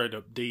just go straight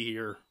up D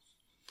here.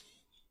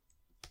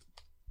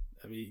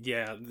 I mean,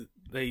 yeah,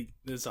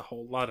 there's a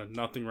whole lot of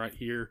nothing right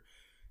here.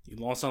 You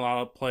lost a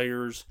lot of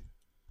players,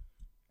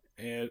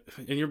 and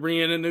you're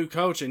bringing in a new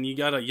coach, and you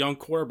got a young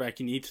quarterback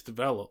you need to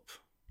develop.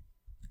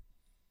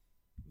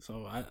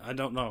 So I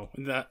don't know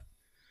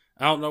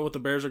I don't know what the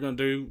Bears are going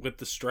to do with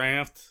this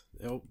draft.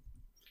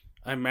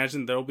 I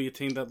imagine there'll be a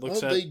team that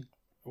looks at a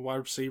wide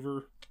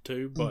receiver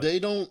too, but they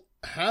don't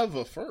have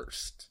a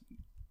first.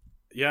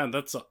 Yeah,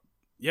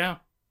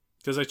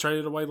 because they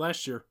traded away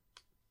last year,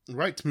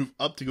 right, to move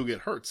up to go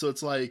get hurt. So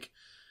it's like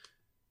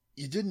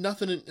you did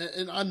nothing.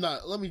 And I'm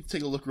not. Let me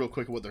take a look real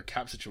quick at what their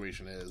cap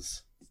situation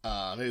is.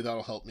 Maybe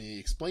that'll help me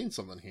explain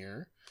something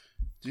here.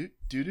 And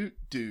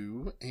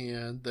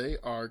they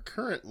are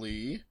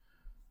currently,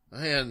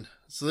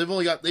 so they've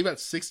got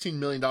 $16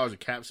 million of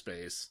cap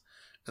space,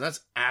 and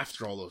that's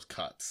after all those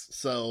cuts.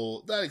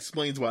 So that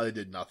explains why they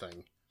did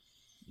nothing.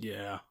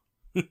 Yeah.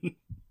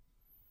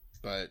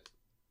 But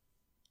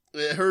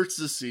it hurts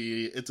to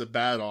see. It's a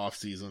bad off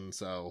season,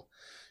 so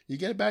you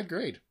get a bad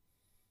grade.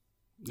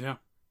 Yeah.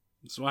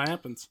 That's what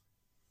happens.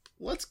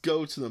 Let's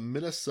go to the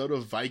Minnesota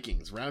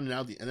Vikings, rounding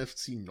out the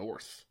NFC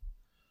North.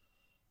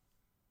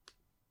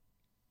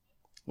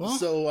 Well,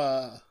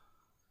 so,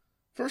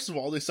 first of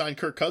all, they signed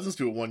Kirk Cousins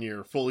to a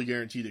 1-year fully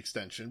guaranteed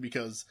extension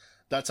because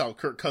that's how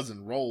Kirk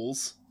Cousins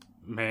rolls.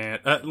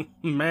 Matt,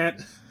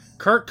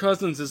 Kirk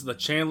Cousins is the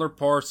Chandler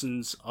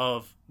Parsons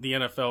of the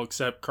NFL,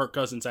 except Kirk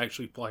Cousins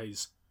actually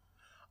plays.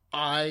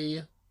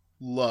 I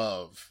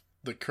love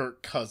the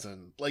Kirk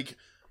Cousins, like,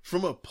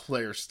 from a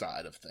player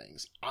side of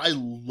things. I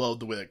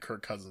love the way that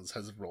Kirk Cousins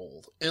has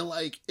rolled. And,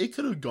 like, it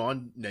could have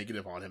gone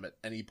negative on him at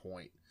any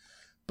point.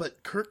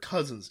 But Kirk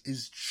Cousins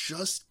is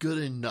just good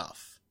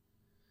enough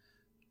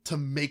to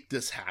make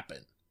this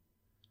happen.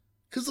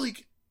 Because,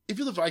 like, if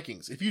you're the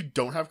Vikings, if you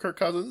don't have Kirk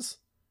Cousins,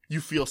 you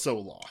feel so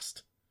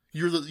lost.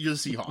 You're the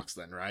Seahawks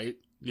then, right?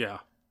 Yeah.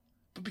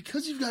 But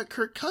because you've got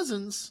Kirk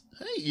Cousins,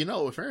 hey, you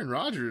know, if Aaron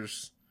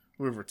Rodgers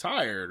who have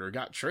retired or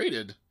got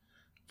traded,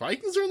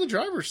 Vikings are in the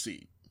driver's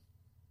seat.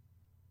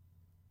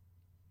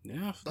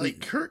 Yeah. Like,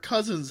 Kirk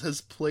Cousins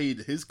has played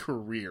his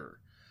career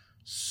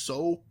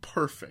so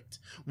perfect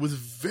with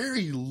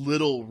very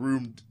little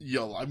room.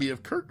 I mean,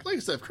 if Kirk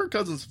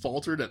Cousins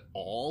faltered at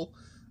all,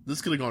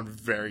 this could have gone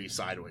very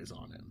sideways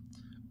on him.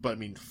 But I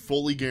mean,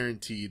 fully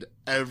guaranteed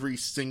every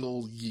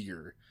single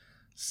year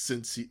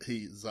since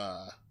he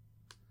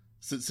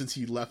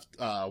left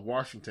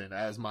Washington,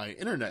 as my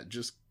internet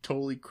just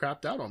totally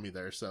crapped out on me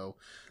there. So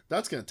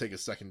that's going to take a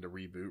second to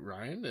reboot,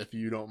 Ryan, if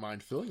you don't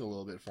mind filling a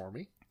little bit for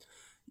me.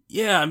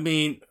 Yeah, I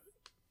mean,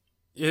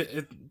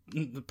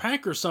 the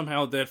Packers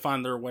somehow did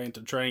find their way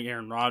into trading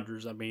Aaron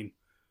Rodgers. I mean,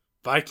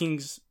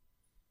 Vikings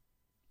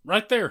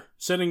right there,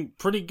 sitting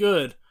pretty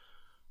good.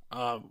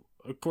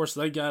 Of course,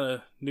 they got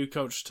a new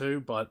coach too,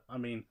 but I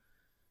mean,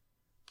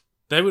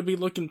 they would be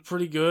looking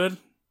pretty good.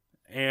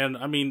 And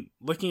I mean,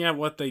 looking at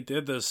what they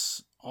did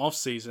this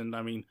offseason,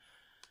 I mean,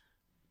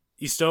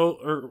 you still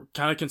are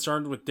kind of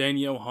concerned with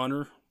Danielle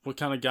Hunter, what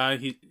kind of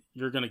guy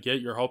you're going to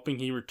get. You're hoping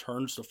he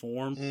returns to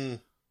form.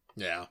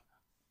 Yeah.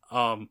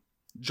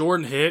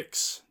 Jordan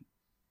Hicks,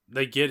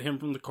 they get him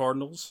from the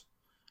Cardinals.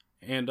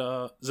 And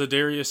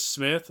Zadarius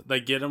Smith, they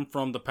get him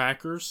from the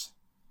Packers.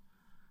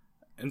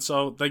 And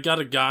so they got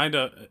a guy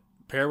to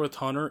pair with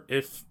Hunter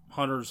if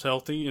Hunter's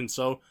healthy. And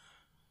so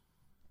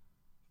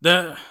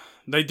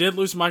they did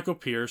lose Michael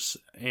Pierce,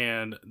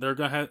 and they're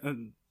going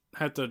to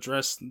have to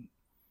address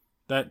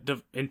that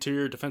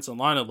interior defensive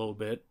line a little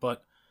bit.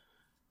 But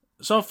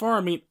so far,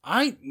 I mean,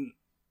 I'm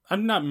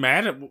not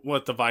mad at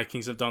what the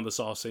Vikings have done this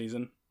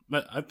offseason.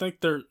 But I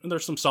think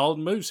there's some solid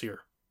moves here.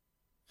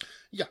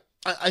 Yeah,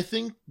 I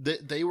think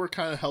that they were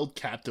kind of held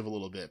captive a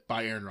little bit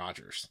by Aaron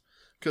Rodgers.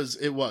 Because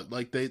it was,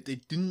 like, they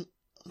didn't...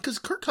 Because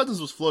Kirk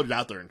Cousins was floated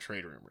out there in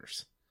trade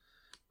rumors.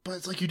 But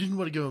it's like you didn't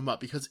want to give him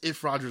up, because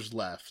if Rodgers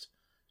left,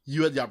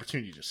 you had the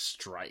opportunity to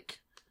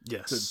strike.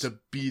 Yes. To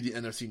be the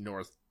NFC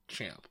North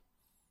champ.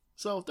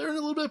 So they're in a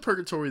little bit of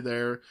purgatory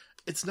there.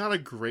 It's not a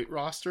great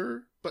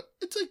roster, but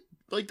it's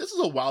like this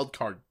is a wild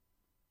card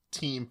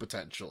team,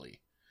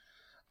 potentially.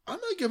 I'm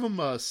going to give him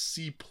a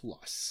C+.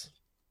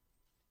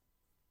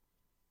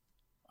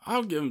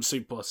 I'll give him C+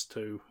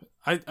 too.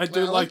 I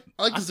like the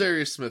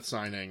Zadarius Smith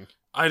signing.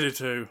 I do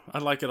too. I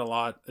like it a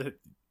lot.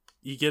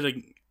 You get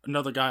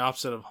another guy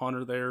opposite of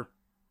Hunter there.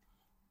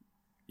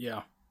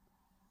 Yeah.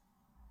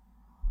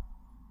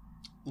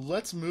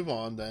 Let's move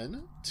on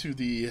then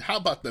to how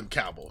about them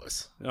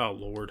Cowboys? Oh,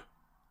 Lord.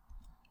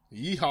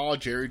 Yeehaw,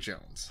 Jerry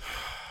Jones.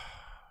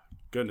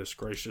 Goodness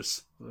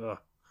gracious. What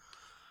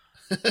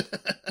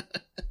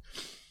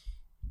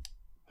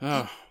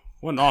an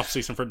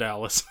offseason for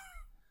Dallas.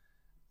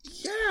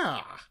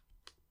 Yeah.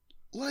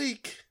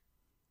 Like,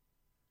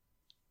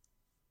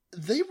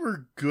 they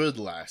were good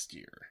last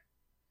year.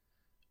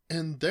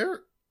 And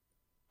they're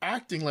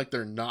acting like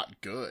they're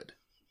not good.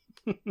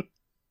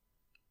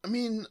 I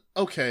mean,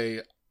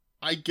 okay,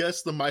 I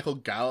guess the Michael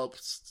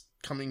Gallup's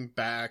coming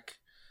back.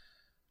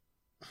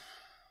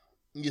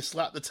 You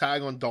slap the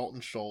tag on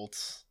Dalton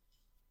Schultz.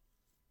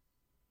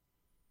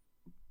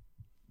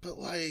 But,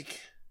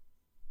 like,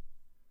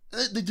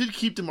 they did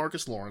keep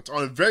DeMarcus Lawrence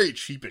on a very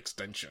cheap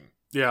extension.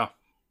 Yeah.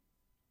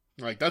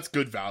 Like, that's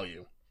good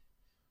value.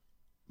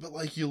 But,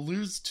 like, you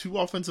lose 2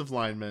 offensive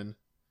linemen.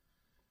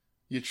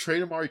 You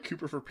trade Amari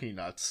Cooper for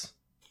peanuts.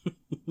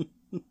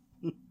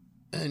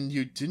 And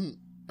you didn't...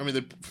 I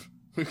mean,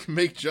 we can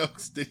make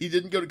jokes that he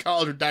didn't go to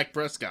college with Dak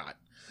Prescott.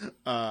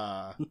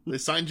 They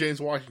signed James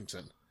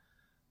Washington.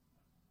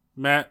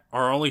 Matt,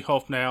 our only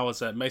hope now is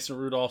that Mason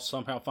Rudolph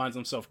somehow finds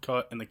himself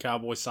cut and the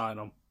Cowboys sign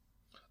him.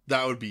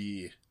 That would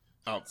be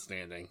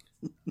outstanding.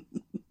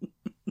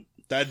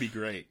 That'd be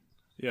great.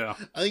 Yeah.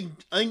 I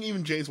think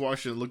even James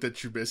Washington looked at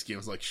Trubisky and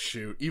was like,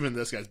 shoot, even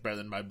this guy's better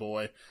than my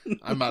boy.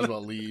 I might as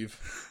well leave.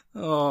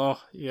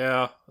 Oh,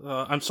 yeah.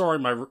 I'm sorry,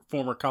 my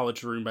former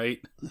college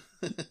roommate.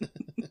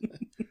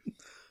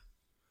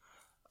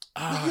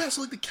 Yeah,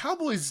 so like the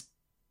Cowboys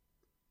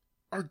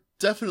are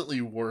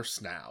definitely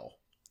worse now.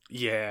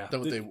 Yeah.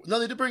 Than what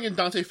they did bring in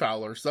Dante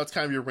Fowler, so that's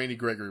kind of your Randy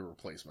Gregory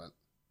replacement.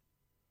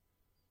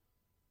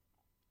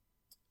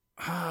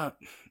 I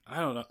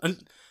don't know.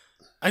 And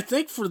I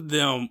think for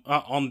them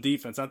on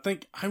defense, I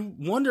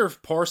wonder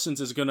if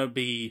Parsons is going to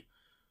be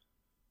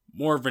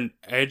more of an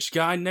edge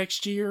guy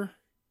next year.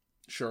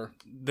 Sure.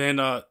 Than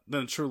a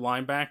true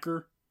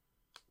linebacker.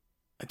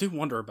 I do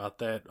wonder about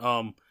that.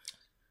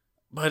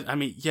 But I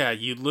mean, yeah,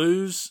 you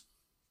lose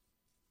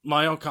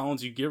Lyle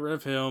Collins, you get rid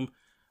of him.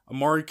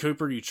 Amari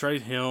Cooper, you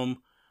trade him.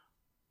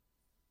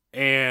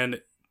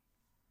 And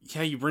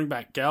yeah, you bring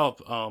back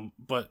Gallup.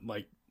 But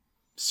like,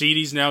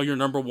 CeeDee's now your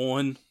number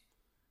 1.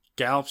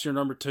 Gallup's your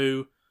number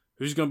 2.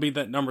 Who's going to be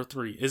that number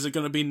 3? Is it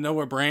going to be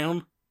Noah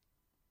Brown?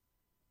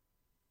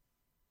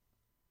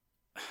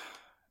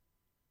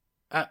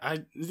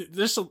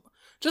 There's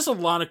just a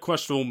lot of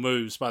questionable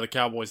moves by the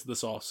Cowboys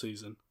this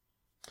offseason.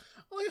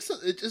 Like I said,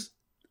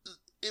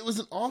 it was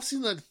an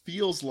offseason that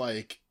feels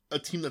like a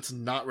team that's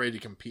not ready to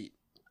compete.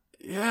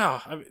 Yeah,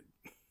 I mean,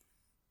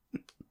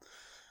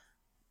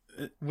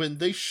 when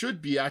they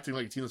should be acting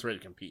like a team that's ready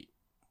to compete.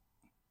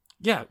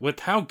 Yeah,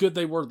 with how good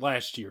they were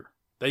last year,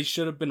 they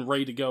should have been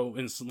ready to go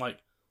and like,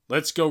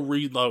 let's go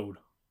reload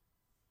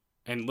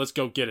and let's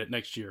go get it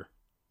next year.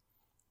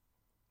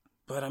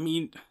 But I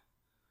mean,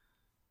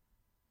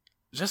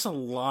 just a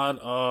lot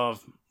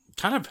of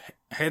kind of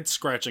head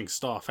scratching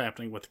stuff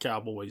happening with the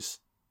Cowboys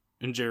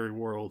in Jerry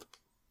World.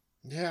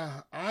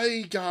 Yeah,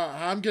 I'm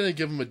gonna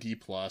give him a D+.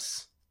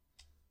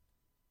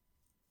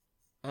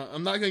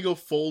 I'm not gonna go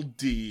full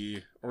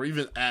D or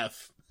even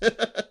F.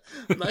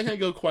 I'm not gonna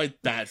go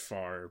quite that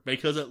far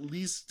because at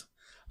least,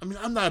 I mean,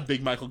 I'm not a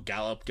big Michael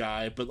Gallup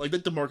guy, but like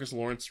that DeMarcus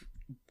Lawrence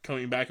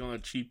coming back on a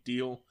cheap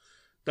deal,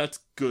 that's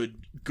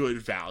good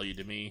value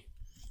to me.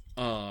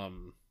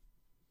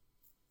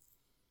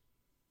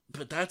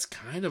 But that's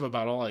kind of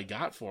about all I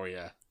got for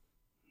you.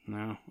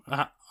 No,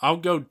 I'll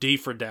go D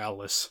for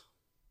Dallas.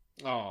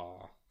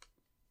 Oh,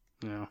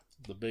 yeah,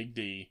 the big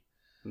D.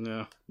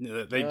 No,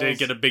 they did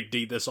get a big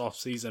D this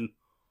offseason.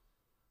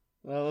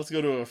 Well, let's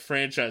go to a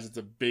franchise that's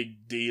a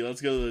big D.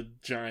 Let's go to the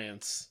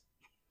Giants.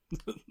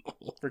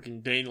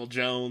 Freaking Daniel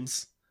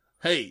Jones.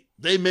 Hey,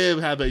 they may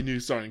have a new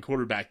starting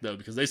quarterback, though,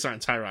 because they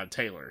signed Tyrod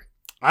Taylor.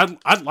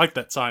 I'd like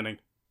that signing.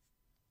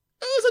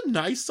 It was a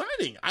nice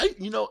signing.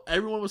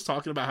 Everyone was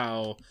talking about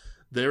how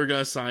they were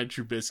going to sign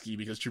Trubisky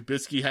because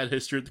Trubisky had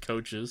history with the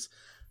coaches.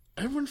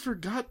 Everyone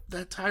forgot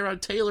that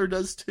Tyrod Taylor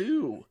does,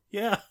 too.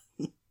 Yeah.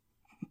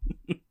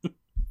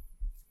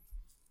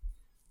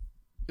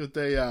 But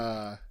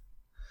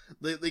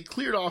they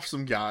cleared off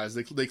some guys.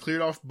 They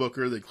cleared off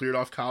Booker. They cleared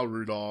off Kyle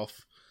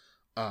Rudolph.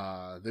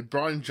 They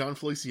brought in John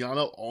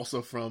Feliciano,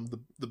 also from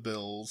the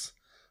Bills.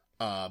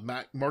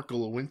 Mark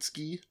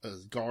Lewinsky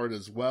as guard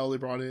as well. They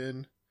brought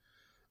in.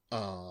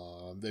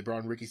 They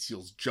brought in Ricky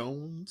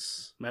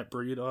Seals-Jones, Matt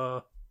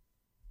Breida,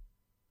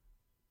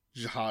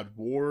 Jihad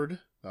Ward.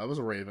 That was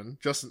a Raven.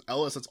 Justin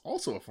Ellis. That's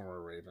also a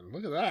former Raven.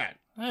 Look at that.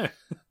 Hey.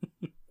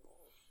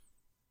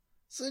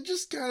 So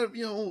just kind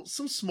of,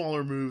 some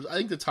smaller moves. I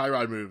think the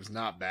Tyrod move is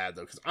not bad,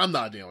 though, because I'm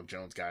not a Daniel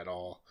Jones guy at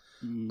all.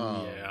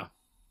 Yeah.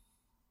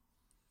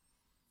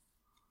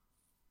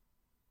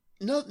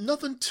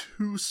 Nothing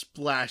too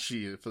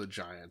splashy for the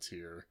Giants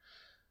here.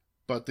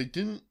 But they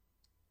didn't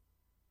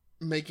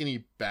make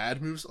any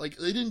bad moves. Like,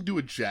 they didn't do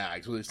a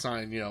Jags where they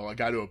signed, a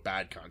guy to a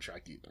bad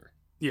contract either.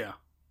 Yeah.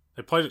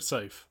 They played it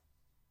safe.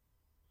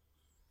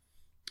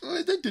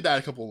 They did add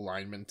a couple of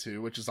linemen,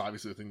 too, which is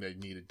obviously the thing they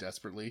needed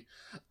desperately.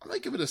 I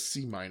might give it a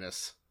C-.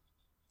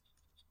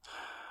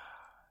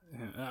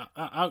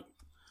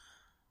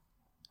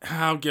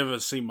 I'll give it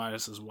a C-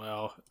 as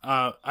well.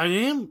 I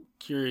am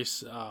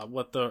curious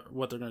what they're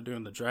going to do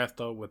in the draft,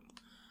 though, with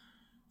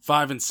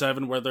 5 and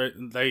 7, where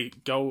they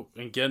go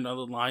and get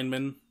another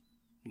lineman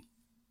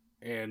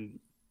and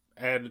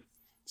add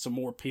some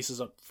more pieces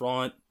up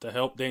front to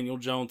help Daniel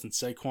Jones and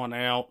Saquon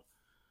out.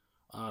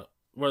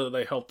 Whether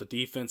they help the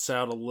defense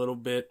out a little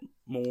bit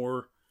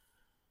more.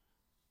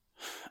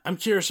 I'm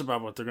curious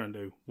about what they're going to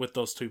do with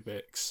those two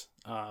picks.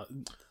 I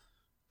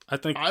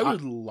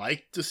would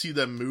like to see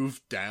them move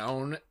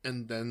down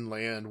and then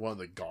land one of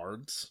the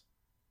guards.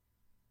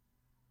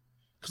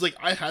 Because,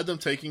 I had them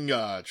taking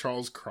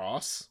Charles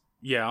Cross.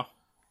 Yeah.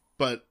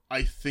 But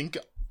I think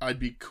I'd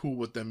be cool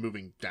with them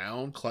moving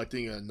down,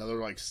 collecting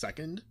another,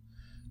 second,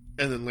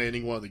 and then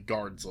landing one of the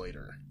guards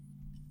later.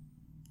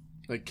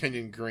 Like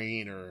Kenyon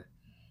Green or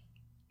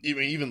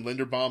even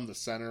Linderbaum, the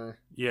center.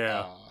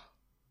 Yeah.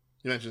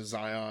 You mentioned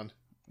Zion.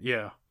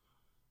 Yeah.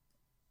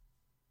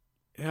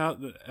 Yeah,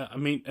 I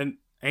mean, and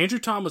Andrew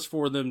Thomas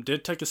for them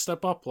did take a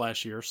step up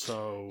last year,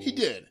 so... He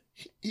did.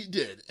 He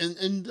did.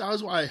 And that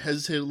was why I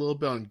hesitated a little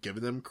bit on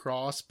giving them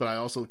Cross, but I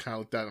also kind of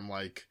looked at him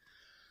like,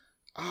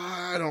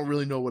 I don't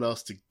really know what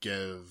else to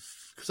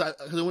give. Because I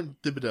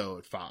went Thibodeau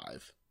at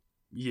 5.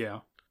 Yeah.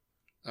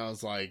 I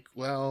was like,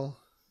 well,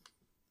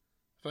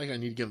 I feel like I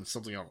need to give him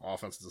something on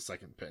offense as a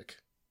second pick.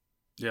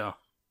 Yeah.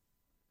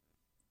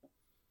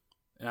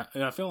 Yeah,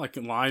 and I feel like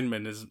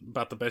lineman is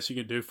about the best you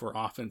can do for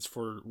offense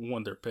for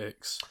one of their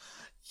picks.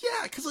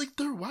 Yeah, because,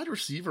 their wide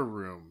receiver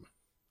room,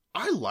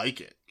 I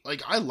like it.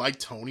 I like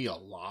Tony a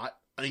lot.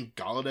 I think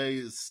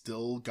Galladay has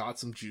still got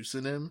some juice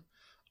in him.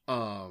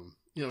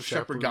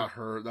 Shepard got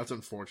hurt. That's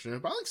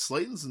unfortunate. But I think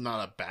Slayton's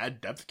not a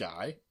bad depth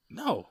guy.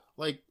 No.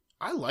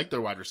 I like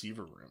their wide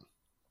receiver room.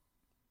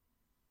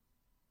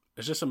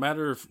 It's just a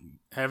matter of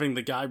having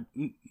the guy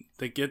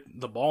they get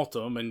the ball to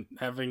him and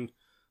having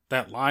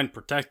that line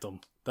protect them.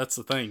 That's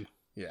the thing.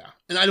 Yeah,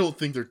 and I don't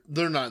think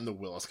they're not in the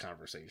Willis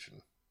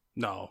conversation.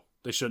 No,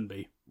 they shouldn't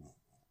be.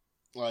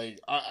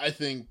 I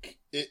think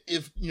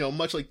if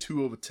much like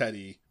Tua with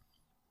Teddy,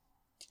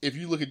 if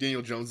you look at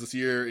Daniel Jones this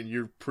year and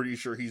you're pretty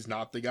sure he's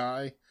not the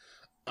guy,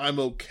 I'm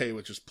okay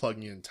with just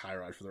plugging in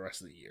Tyrod for the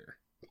rest of the year.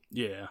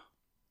 Yeah.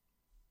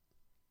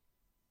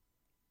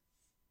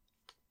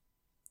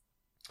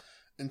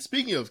 And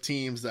speaking of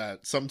teams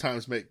that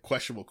sometimes make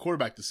questionable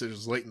quarterback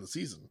decisions late in the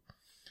season,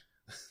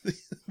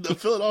 the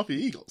Philadelphia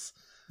Eagles.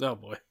 Oh,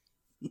 boy.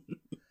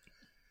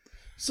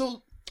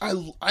 So,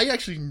 I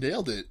actually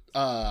nailed it.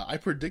 I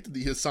predicted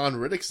the Hassan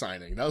Riddick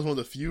signing. That was one of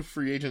the few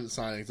free agent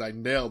signings I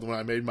nailed when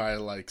I made my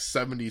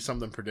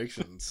 70-something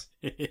predictions.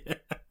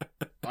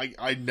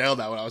 I nailed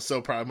that one. I was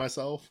so proud of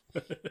myself.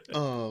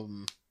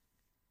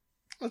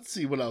 Let's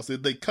see what else.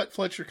 They cut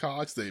Fletcher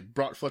Cox. They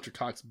brought Fletcher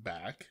Cox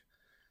back.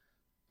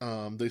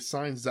 They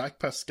signed Zach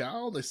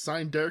Pascal. They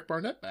signed Derek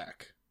Barnett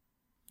back.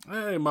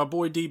 Hey, my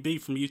boy DB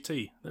from UT.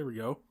 There we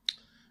go.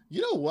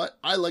 You know what?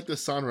 I like the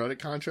Hassan Reddick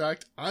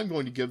contract. I'm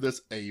going to give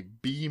this a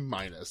B-,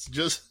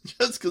 just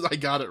because I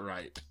got it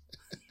right.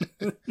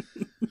 But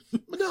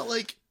no,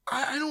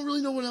 I don't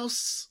really know what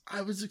else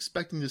I was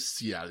expecting to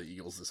see out of the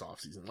Eagles this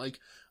offseason.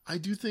 I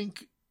do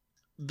think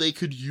they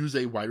could use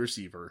a wide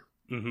receiver.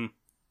 Mm-hmm.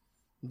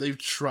 They've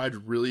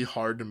tried really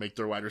hard to make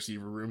their wide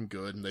receiver room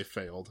good, and they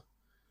failed.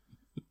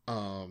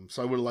 So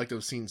I would have liked to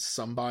have seen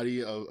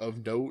somebody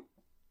of note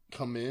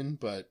come in,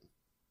 but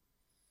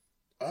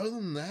other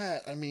than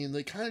that, I mean,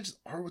 they kind of just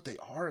are what they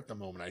are at the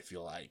moment, I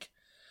feel like.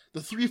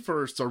 The 3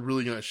 firsts are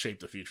really going to shape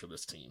the future of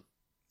this team.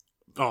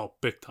 Oh,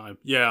 big time.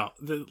 Yeah,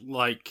 there's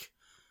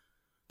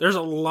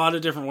a lot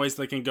of different ways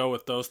they can go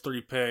with those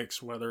 3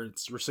 picks, whether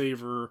it's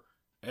receiver,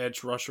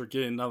 edge rusher,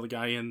 get another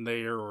guy in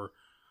there, or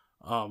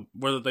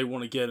whether they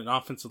want to get an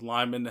offensive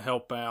lineman to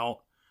help out.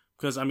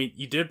 Because, I mean,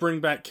 you did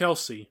bring back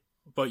Kelsey,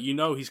 but he's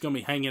going to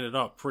be hanging it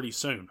up pretty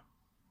soon.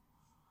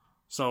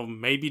 So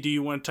maybe do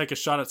you want to take a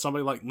shot at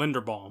somebody like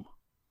Linderbaum,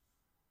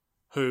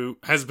 who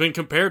has been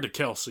compared to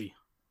Kelsey,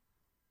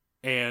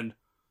 and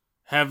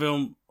have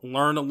him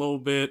learn a little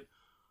bit,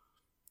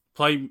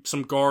 play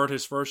some guard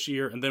his first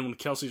year, and then when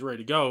Kelsey's ready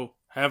to go,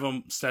 have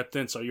him stepped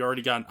in so you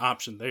already got an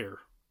option there.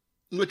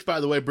 Which, by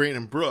the way,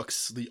 Brandon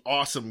Brooks, the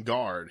awesome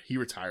guard, he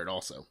retired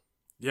also.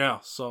 Yeah,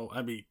 so,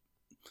 I mean,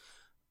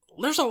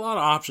 there's a lot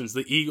of options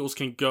the Eagles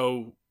can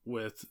go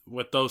with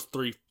those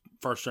 3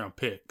 first-round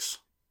picks.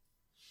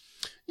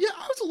 Yeah,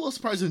 I was a little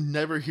surprised to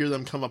never hear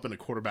them come up in a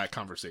quarterback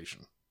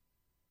conversation.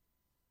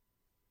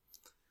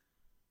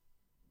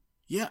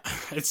 Yeah,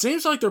 it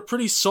seems like they're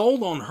pretty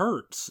sold on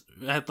Hurts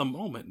at the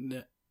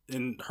moment.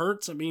 And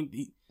Hurts, I mean,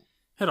 he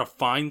had a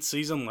fine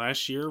season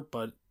last year,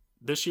 but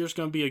this year's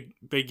going to be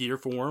a big year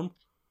for him.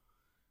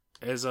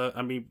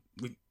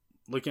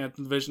 Looking at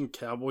the division,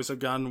 Cowboys have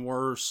gotten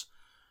worse.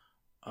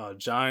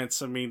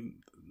 Giants, I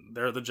mean,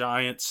 they're the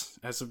Giants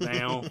as of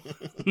now.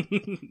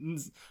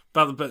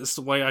 About the best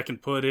way I can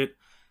put it.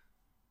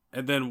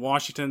 And then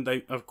Washington,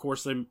 they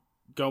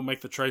go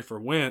make the trade for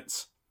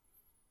Wentz.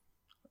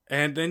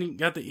 And then you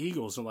got the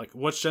Eagles. And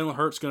what's Jalen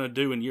Hurts going to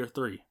do in year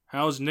 3?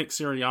 How is Nick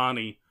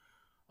Sirianni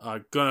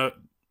going to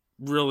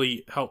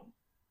really help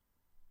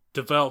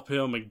develop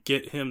him and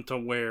get him to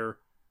where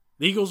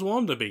the Eagles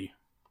want him to be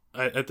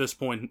at this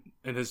point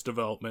in his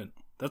development?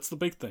 That's the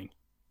big thing.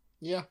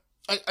 Yeah.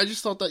 I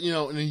just thought that,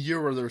 in a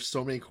year where there's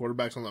so many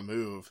quarterbacks on the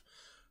move,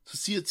 to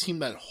see a team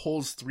that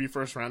holds 3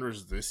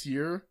 first-rounders this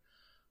year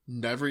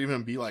never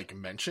even be,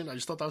 mentioned, I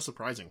just thought that was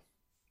surprising.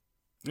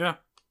 Yeah.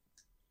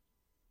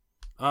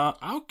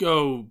 I'll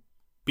go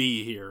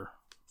B here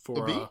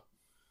for... B?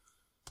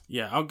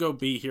 Yeah, I'll go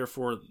B here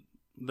for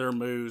their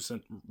moves.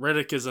 And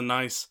Reddick is a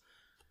nice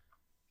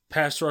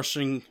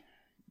pass-rushing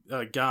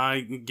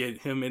guy.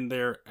 Get him in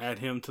there, add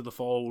him to the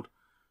fold,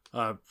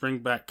 bring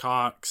back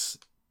Cox.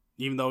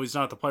 Even though he's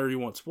not the player he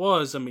once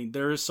was, I mean,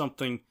 there is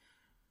something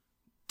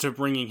to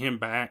bringing him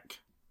back.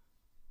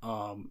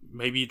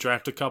 Maybe you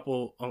draft a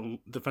couple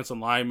defensive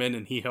linemen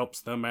and he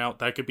helps them out.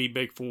 That could be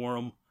big for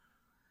him.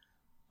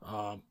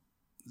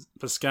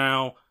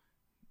 Pascal,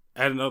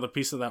 add another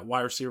piece of that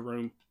wide receiver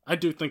room. I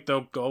do think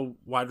they'll go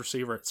wide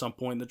receiver at some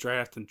point in the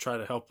draft and try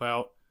to help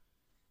out.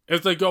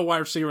 If they go wide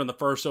receiver in the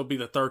first, it'll be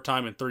the 3rd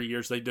time in 3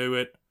 years they do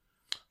it.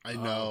 I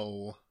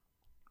know.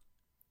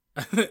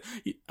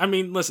 I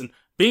mean, listen,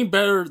 being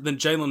better than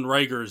Jalen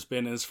Reagor has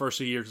been in his first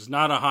 2 years is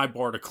not a high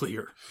bar to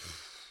clear.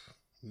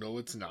 No,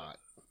 it's not.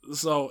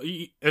 So,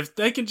 if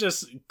they can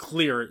just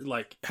clear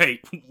it,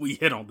 hey, we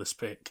hit on this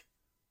pick.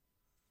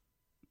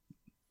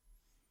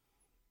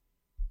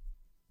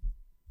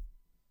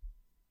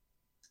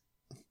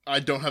 I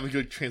don't have a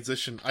good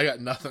transition. I got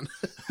nothing.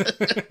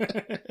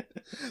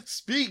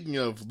 Speaking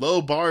of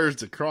low bars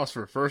to cross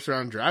for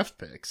first-round draft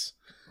picks,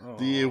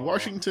 the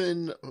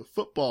Washington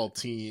football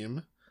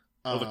team...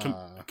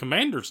 the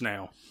Commanders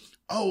now.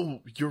 Oh,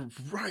 you're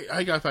right.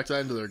 I got back to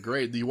that into their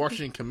grade. The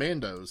Washington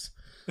Commandos.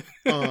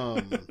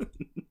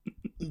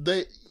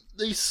 They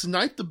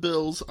sniped the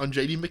Bills on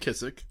J.D.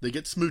 McKissick. They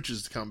get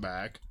Smooches to come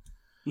back.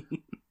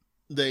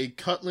 They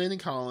cut Landon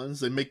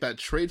Collins. They make that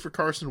trade for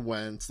Carson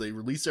Wentz. They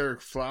release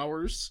Eric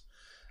Flowers.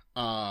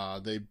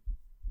 They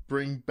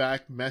bring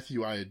back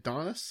Matthew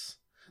Iodonis.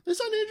 They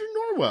signed Andrew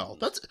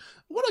Norwell.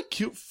 What a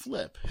cute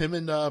flip him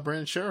and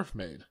Brandon Sheriff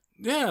made.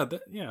 Yeah,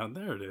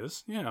 there it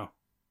is. Yeah.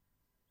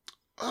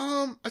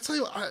 I tell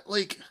you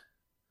what,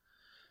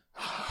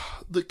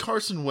 the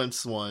Carson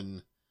Wentz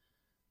one,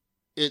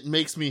 it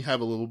makes me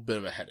have a little bit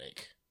of a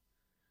headache.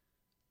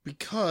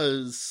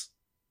 Because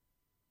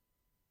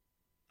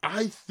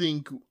I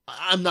think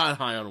I'm not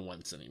high on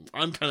Wentz anymore.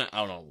 I'm kind of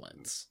out on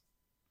Wentz.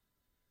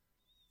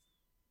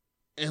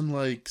 And,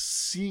 like,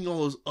 seeing all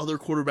those other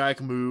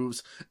quarterback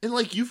moves. And,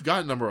 like, you've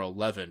got number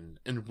 11,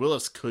 and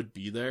Willis could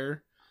be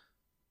there.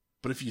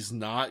 But if he's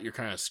not, you're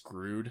kind of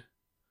screwed.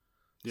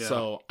 Yeah.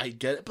 So, I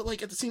get it. But,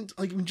 like, at the same time,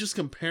 like, I'm just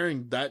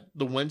comparing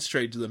the Wentz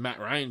trade to the Matt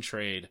Ryan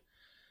trade.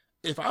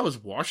 If I was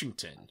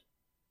Washington,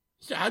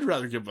 yeah, I'd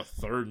rather give up a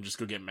third and just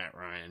go get Matt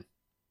Ryan.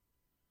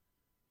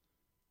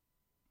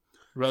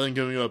 Rather than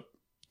giving up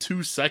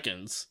 2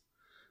 seconds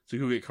to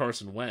go get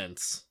Carson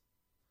Wentz.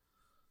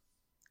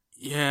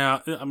 Yeah,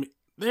 I mean,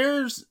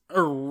 there's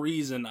a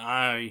reason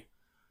I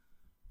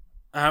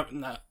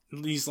haven't,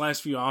 these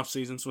last few off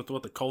seasons with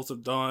what the Colts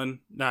have done,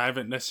 I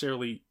haven't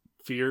necessarily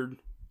feared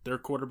their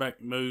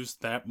quarterback moves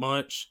that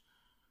much.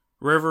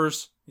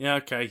 Rivers, yeah,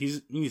 okay,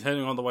 he's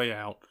heading on the way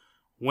out.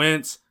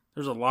 Wentz,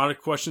 there's a lot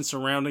of questions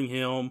surrounding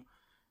him,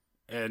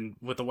 and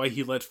with the way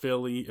he led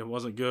Philly, it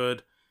wasn't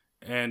good.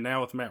 And now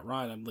with Matt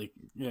Ryan, I'm like,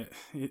 yeah,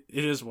 it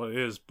is what it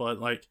is.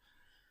 But, like,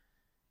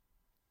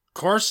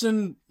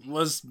 Carson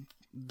was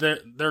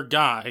their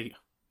guy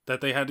that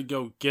they had to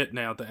go get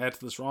now to add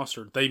to this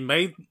roster.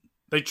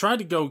 They tried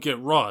to go get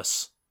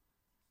Russ,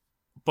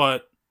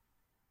 but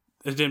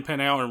it didn't pan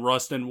out, and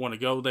Russ didn't want to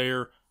go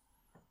there.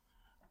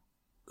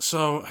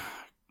 So,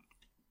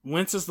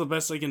 Wentz is the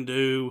best they can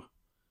do.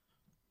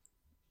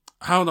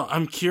 I don't know.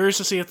 I'm curious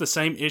to see if the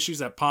same issues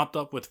that popped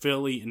up with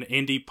Philly and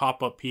Indy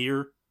pop up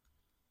here.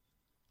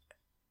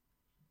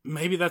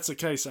 Maybe that's the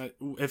case.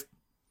 If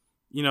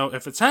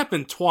it's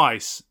happened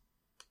twice,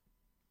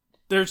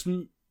 there's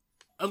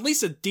at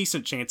least a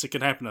decent chance it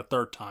could happen a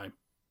third time.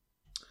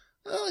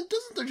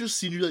 Doesn't there just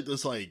seem to be like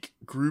this like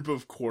group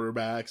of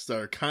quarterbacks that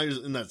are kind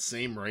of in that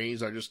same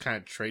range, that are just kind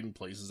of trading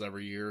places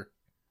every year?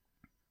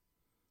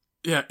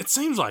 Yeah, it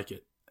seems like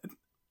it.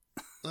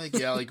 Like,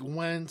 yeah, like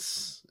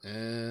Wentz,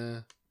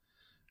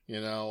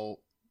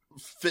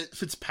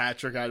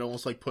 Fitzpatrick, I'd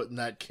almost like put in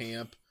that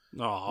camp.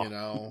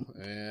 Oh,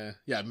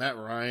 yeah, Matt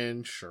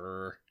Ryan,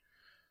 sure.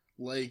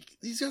 Like,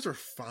 these guys are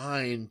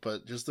fine,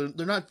 but just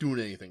they're not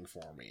doing anything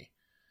for me.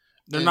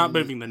 They're not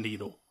moving the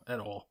needle at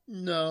all.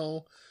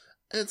 No.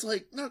 And it's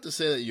like, not to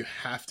say that you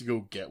have to go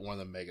get one of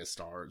the mega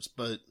stars,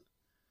 but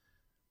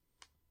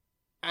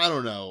I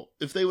don't know.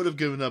 If they would have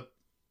given up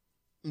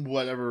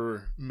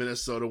whatever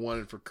Minnesota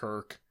wanted for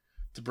Kirk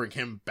to bring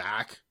him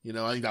back, I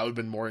think that would have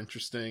been more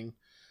interesting.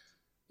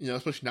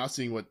 Especially now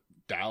seeing what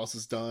Dallas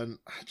has done.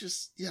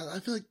 I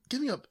feel like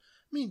giving up,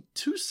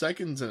 2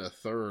 seconds and a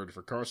third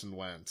for Carson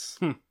Wentz.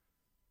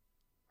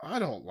 I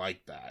don't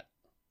like that.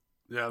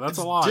 Yeah, that's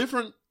a lot.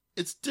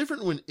 It's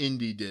different when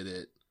Indy did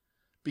it,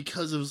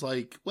 because it was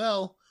like,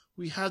 well,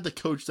 we had the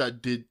coach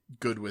that did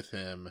good with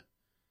him.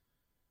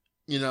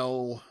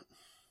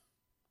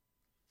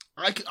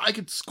 I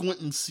could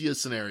squint and see a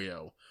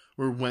scenario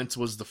where Wentz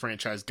was the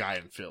franchise guy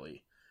in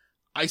Philly.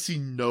 I see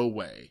no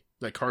way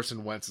that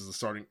Carson Wentz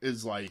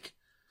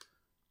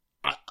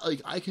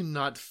I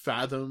cannot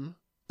fathom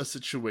a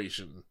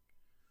situation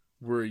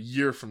where a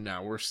year from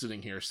now we're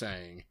sitting here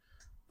saying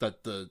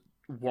that the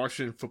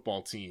Washington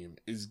football team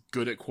is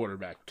good at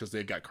quarterback because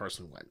they've got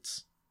Carson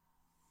Wentz.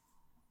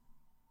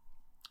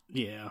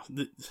 Yeah.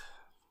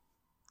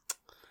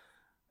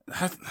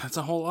 That's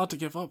a whole lot to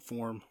give up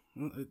for him.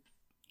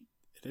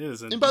 It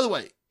is. And by the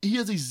way, he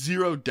has a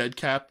 0 dead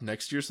cap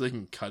next year, so they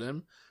can cut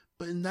him.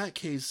 But in that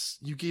case,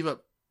 you gave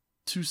up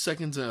 2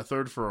 seconds and a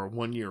third for a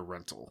 1-year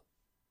rental.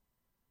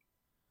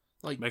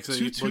 Like, makes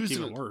it look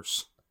even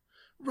worse.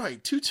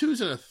 Right, 2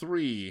 2s and a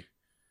 3.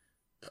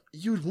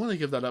 You would want to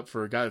give that up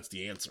for a guy that's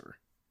the answer,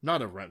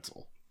 not a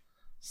rental.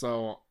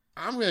 So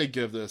I'm gonna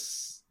give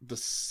this the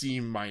C-,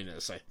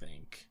 I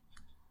think.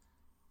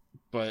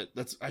 But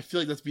I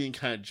feel like that's being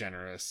kind of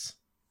generous.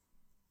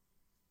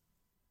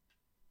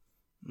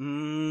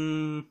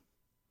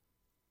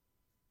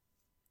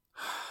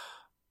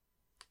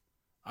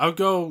 I'll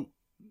go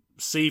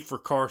C for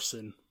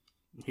Carson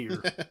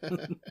here.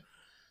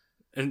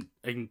 and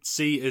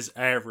C is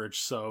average,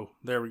 so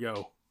there we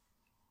go.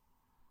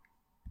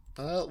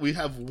 We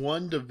have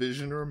one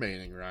division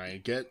remaining,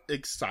 Ryan. Get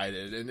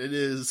excited. And it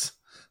is...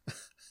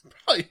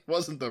 probably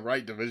wasn't the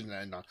right division to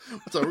end on.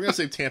 So we're going to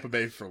save Tampa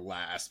Bay for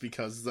last,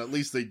 because at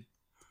least they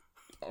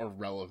are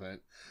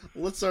relevant.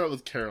 Let's start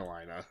with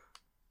Carolina.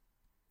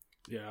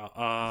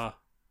 Yeah,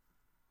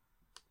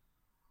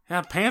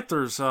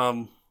 Panthers,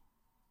 of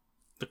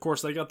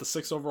course, they got the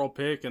 6th overall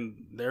pick,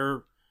 and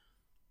they're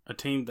a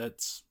team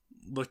that's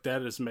looked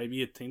at as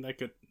maybe a team that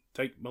could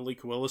take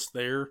Malik Willis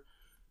there.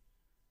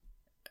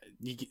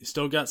 You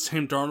still got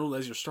Sam Darnold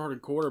as your starting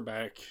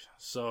quarterback,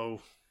 so...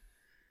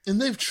 And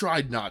they've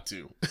tried not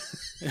to.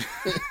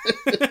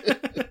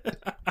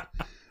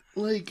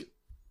 Like,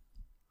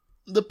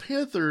 the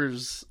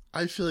Panthers,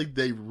 I feel like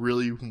they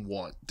really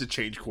want to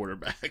change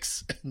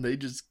quarterbacks, and they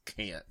just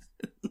can't.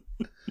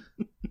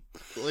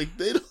 Like,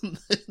 they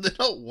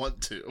don't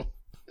want to.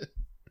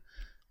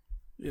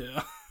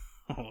 Yeah.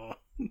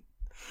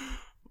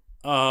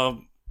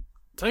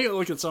 Take a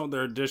look at some of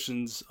their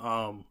additions.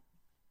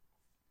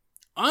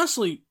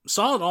 Honestly,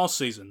 solid all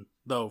season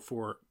though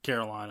for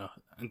Carolina.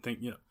 I think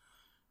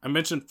I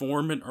mentioned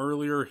Foreman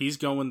earlier. He's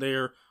going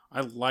there.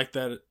 I like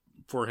that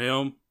for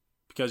him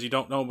because you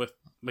don't know with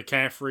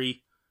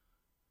McCaffrey.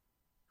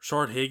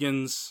 Shard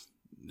Higgins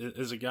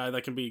is a guy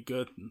that can be a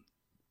good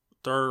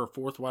third or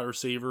fourth wide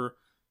receiver.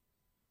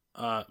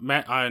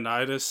 Matt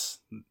Ioannidis,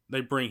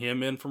 they bring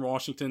him in from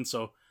Washington.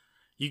 So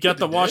you got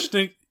the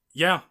Washington. Did?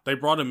 Yeah, they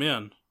brought him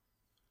in.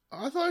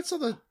 I thought I saw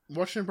that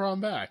Washington brought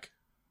him back.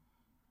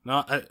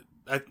 No,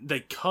 they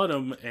cut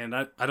him, and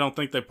I don't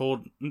think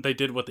they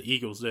did what the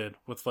Eagles did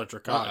with Fletcher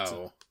Cox.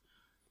 Uh-oh.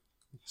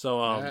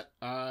 So Matt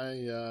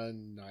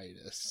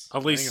Ioannidis.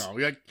 At least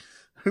hang on.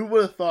 Who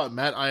would have thought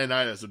Matt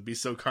Ioannidis would be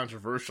so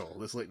controversial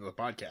this late in the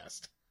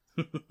podcast?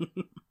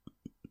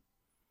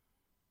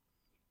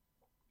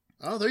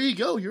 Oh, there you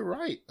go. You're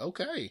right.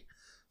 Okay.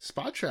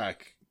 Spot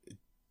track.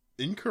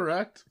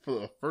 Incorrect for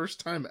the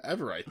first time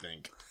ever, I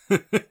think.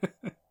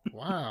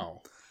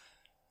 Wow.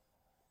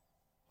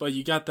 But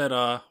you got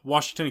that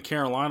Washington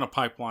Carolina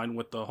pipeline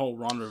with the whole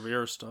Ron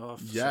Rivera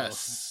stuff.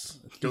 Yes.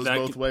 So goes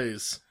both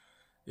ways.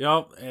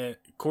 Yep.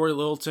 Corey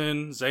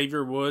Littleton,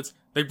 Xavier Woods.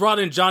 They brought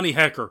in Johnny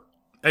Hecker.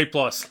 A+.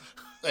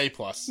 A+.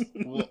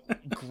 Well,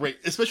 great.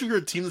 Especially if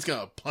you're a team that's going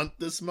to punt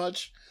this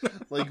much.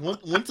 Like,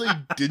 once they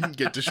didn't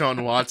get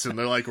Deshaun Watson,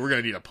 they're like, we're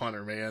going to need a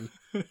punter, man.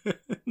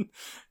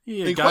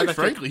 Yeah, and quite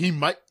frankly, he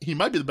might be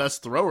the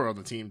best thrower on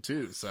the team,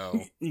 too,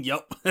 so.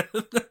 Yep.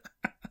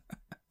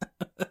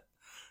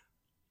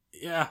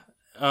 Yeah.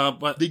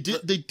 But they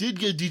did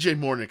get DJ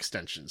Moore an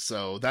extension,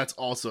 so that's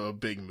also a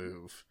big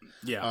move.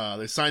 Yeah.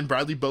 They signed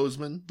Bradley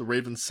Bozeman, the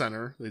Ravens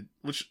center,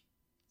 which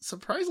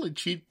surprisingly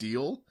cheap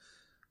deal.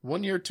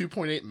 1 year,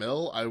 $2.8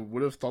 million. I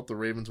would have thought the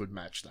Ravens would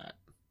match that.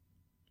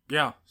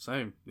 Yeah,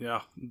 same.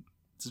 Yeah,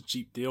 it's a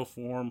cheap deal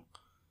for him.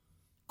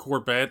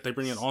 Corbett, they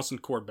bring in Austin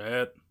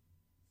Corbett.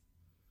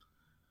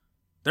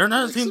 They're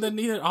another team that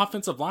needed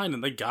offensive line,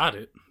 and they got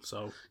it.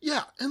 So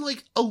yeah, and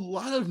a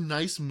lot of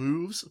nice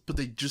moves, but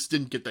they just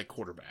didn't get that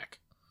quarterback.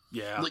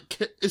 Yeah,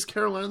 is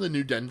Carolina the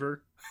new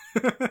Denver?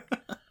 Where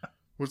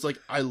it's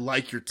I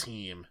like your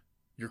team,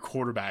 your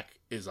quarterback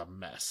is a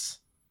mess.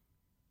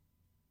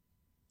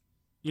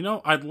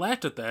 I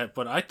laughed at that,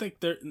 but I think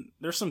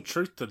there's some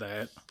truth to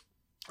that.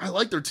 I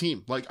like their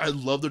team. I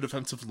love their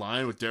defensive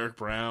line with Derek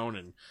Brown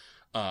and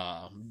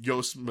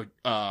Yetur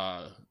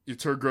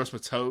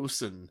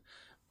Gross-Matos and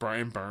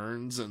Brian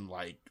Burns, and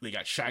they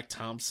got Shaq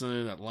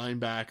Thompson at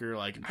linebacker.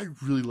 I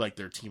really like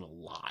their team a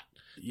lot.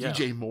 Yeah.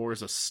 DJ Moore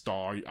is a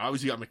star.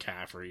 Obviously got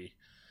McCaffrey,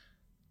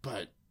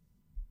 but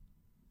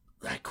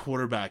that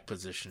quarterback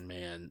position,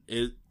 man,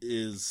 it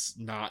is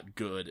not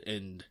good,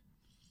 and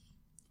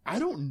I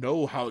don't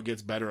know how it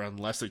gets better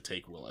unless they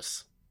take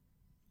Willis.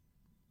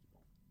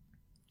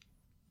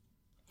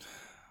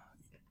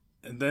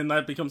 And then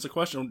that becomes a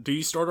question. Do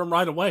you start him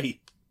right away?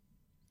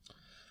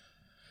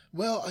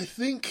 Well, I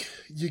think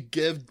you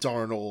give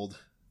Darnold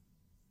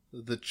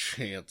the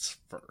chance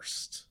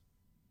first.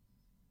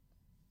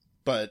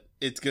 But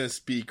it's going to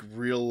speak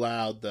real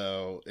loud,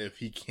 though, if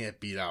he can't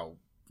beat out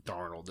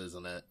Darnold,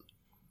 isn't it?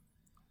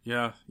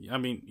 Yeah. I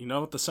mean, you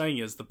know what the saying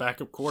is, the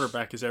backup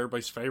quarterback is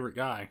everybody's favorite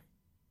guy.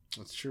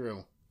 That's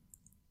true.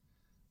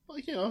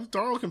 If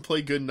Darnold can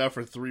play good enough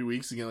for 3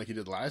 weeks again like he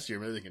did last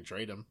year, maybe they can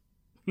trade him.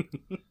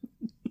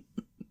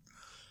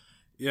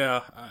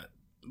 Yeah,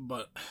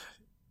 but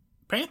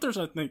Panthers,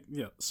 I think,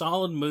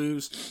 solid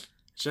moves.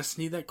 Just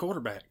need that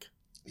quarterback.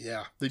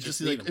 Yeah, they just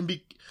need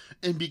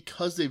and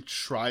because they've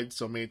tried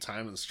so many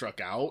times and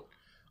struck out,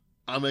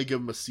 I'm gonna give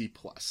them a C+.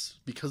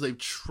 Because they've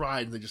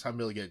tried and they just haven't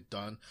been able to get it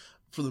done.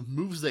 For the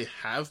moves they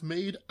have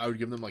made, I would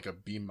give them a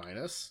B-.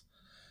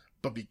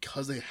 But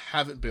because they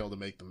haven't been able to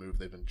make the move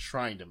they've been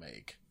trying to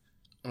make,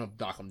 I'm gonna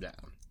knock them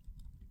down.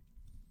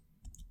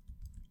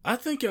 I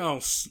think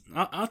I'll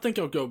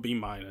go B-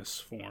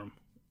 for him.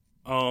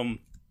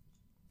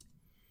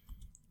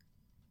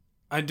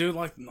 I do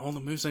like all the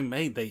moves they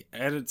made. They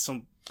added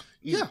some.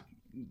 Yeah.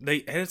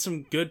 They added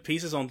some good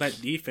pieces on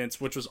that defense,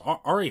 which was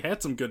already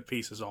had some good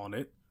pieces on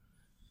it.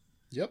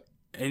 Yep.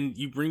 And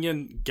you bring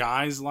in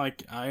guys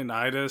like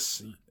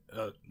Ioannidis,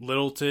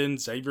 Littleton,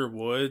 Xavier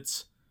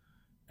Woods,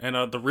 and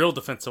the real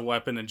defensive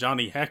weapon and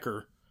Johnny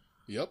Hecker.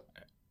 Yep.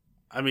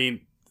 I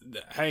mean,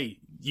 hey,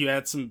 you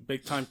add some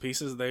big-time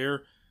pieces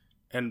there.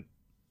 And,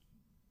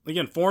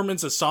 again,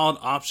 Foreman's a solid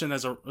option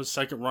as a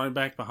second running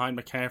back behind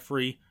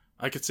McCaffrey.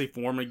 I could see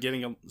Foreman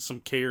getting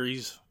some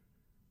carries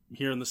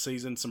here in the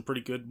season, some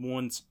pretty good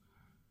ones.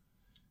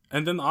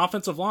 And then the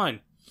offensive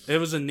line. It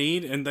was a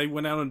need, and they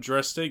went out and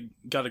addressed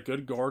it. Got a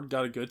good guard,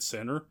 got a good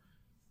center.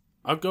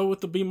 I'll go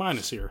with the B-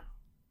 here.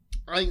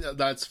 I think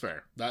that's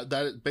fair.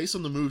 That based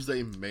on the moves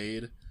they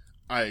made,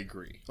 I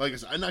agree. Like I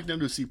said, I knocked down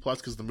to a C+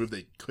 because the move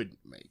they couldn't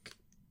make.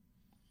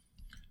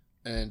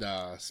 And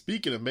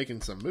speaking of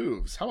making some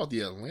moves, how about the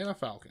Atlanta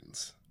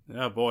Falcons?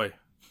 Yeah, boy.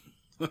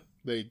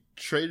 They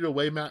traded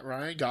away Matt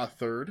Ryan, got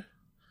third.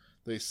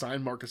 They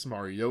signed Marcus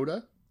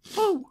Mariota.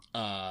 Woo!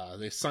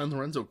 They signed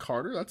Lorenzo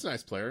Carter. That's a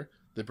nice player.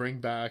 They bring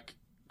back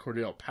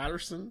Cordell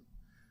Patterson.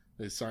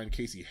 They signed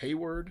Casey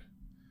Hayward.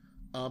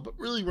 But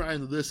really,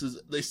 Ryan, this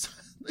is they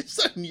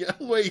signed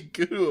Yahweh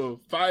Goo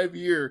a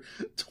 5-year,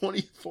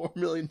 $24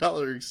 million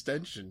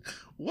extension.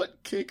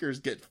 What kickers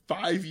get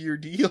 5-year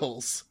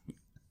deals?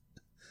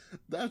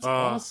 That's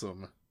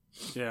awesome.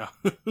 Yeah.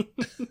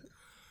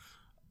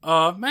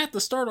 Matt, to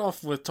start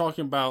off with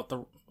talking about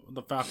the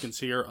Falcons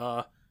here,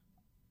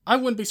 I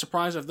wouldn't be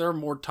surprised if there are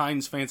more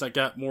Titans fans that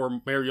got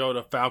more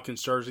Mariota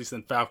Falcons jerseys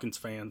than Falcons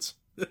fans.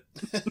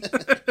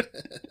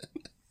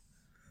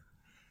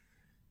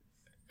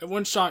 It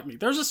wouldn't shock me.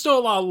 There's still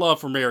a lot of love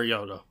for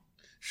Mariota.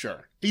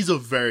 Sure. He's a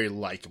very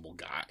likable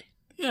guy.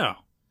 Yeah.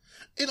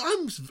 And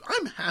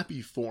I'm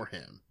happy for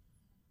him.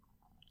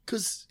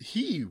 Because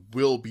he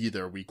will be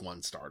their week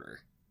 1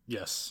 starter.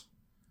 Yes.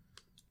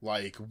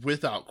 Like,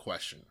 without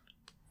question.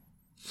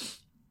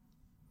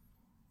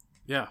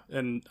 Yeah,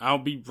 and I'll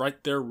be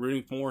right there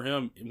rooting for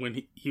him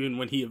even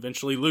when he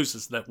eventually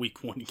loses that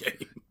week 1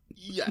 game.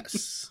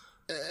 Yes.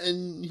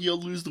 And he'll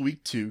lose the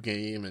week 2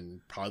 game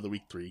and probably the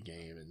week 3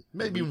 game and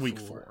maybe even week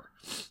 4.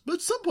 But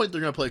at some point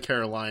they're going to play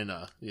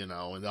Carolina, and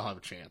they'll have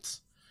a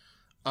chance.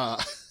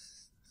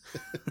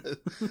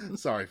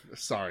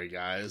 Sorry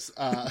guys.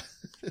 I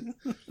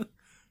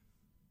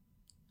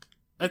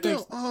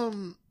think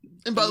and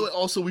by the way,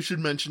 also we should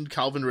mention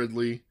Calvin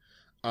Ridley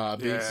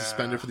being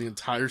suspended for the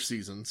entire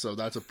season, so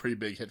that's a pretty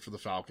big hit for the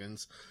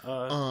Falcons.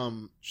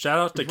 Shout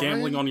out to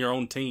gambling on your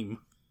own team.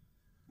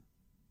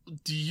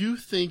 Do you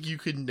think you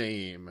could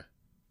name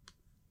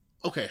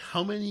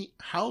how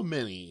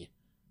many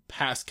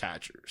pass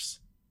catchers,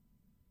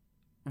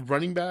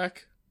 running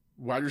back,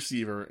 wide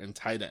receiver, and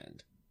tight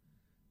end,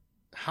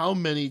 how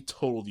many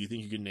total do you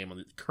think you could name on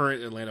the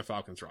current Atlanta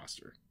Falcons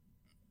roster?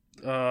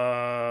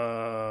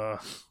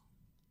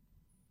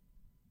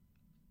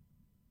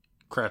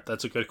 Crap,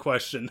 that's a good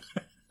question.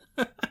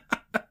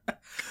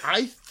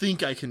 I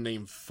think I can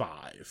name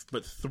 5,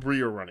 but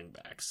 3 are running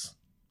backs.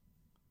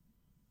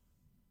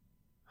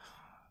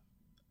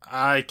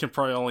 I can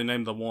probably only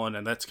name the one,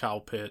 and that's Kyle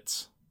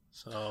Pitts.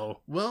 So,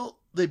 well,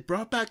 they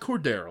brought back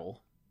Cordero.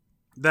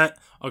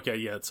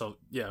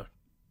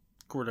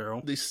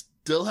 Cordero. They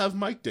still have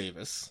Mike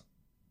Davis.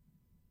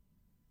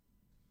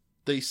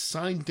 They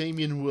signed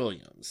Damian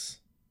Williams.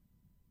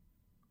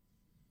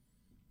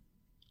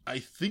 I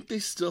think they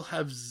still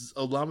have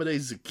Olamide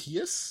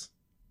Zaccheaus.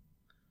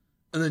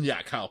 And then,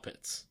 Kyle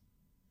Pitts.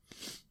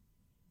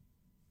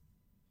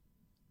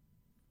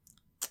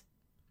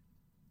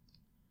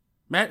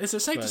 Matt, is it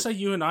safe to say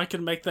you and I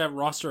can make that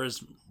roster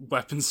as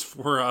weapons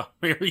for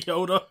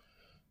Mariota?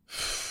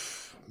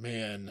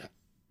 Man,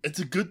 it's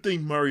a good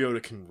thing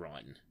Mariota can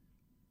run.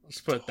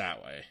 Let's put it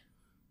that way.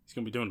 He's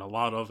going to be doing a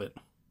lot of it.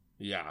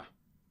 Yeah.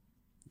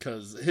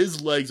 Because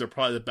his legs are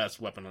probably the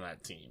best weapon on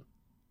that team.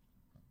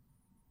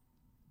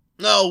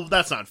 No,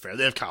 that's not fair.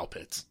 They have Kyle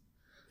Pitts.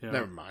 Yeah.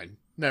 Never mind.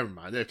 They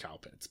have Kyle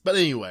Pitts. But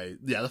anyway,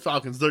 the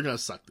Falcons, they're going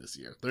to suck this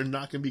year. They're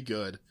not going to be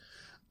good.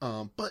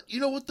 But you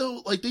know what,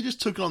 though? Like, they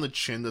just took it on the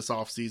chin this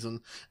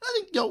offseason. I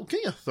think,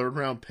 getting a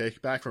 3rd-round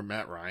pick back from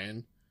Matt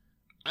Ryan,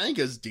 I think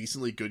is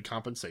decently good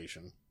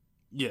compensation.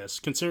 Yes,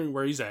 considering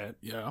where he's at,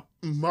 yeah.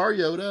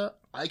 Mariota,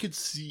 I could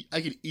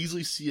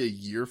easily see a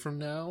year from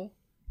now,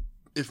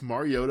 if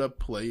Mariota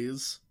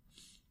plays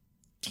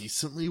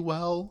decently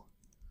well,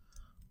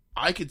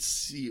 I could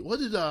see... What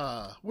did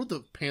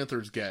the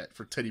Panthers get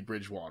for Teddy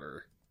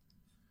Bridgewater?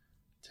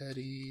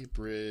 Teddy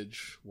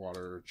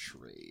Bridgewater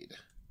trade.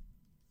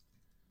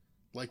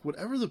 Like,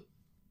 whatever the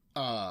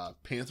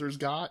Panthers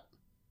got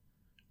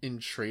in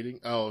trading...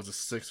 Oh, it was a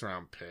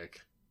 6th-round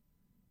pick.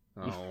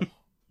 Oh.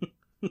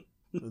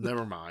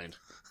 Never mind.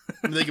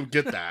 I mean, they could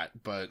get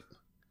that, but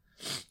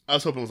I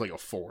was hoping it was like a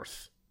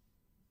 4th.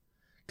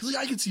 Because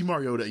I could see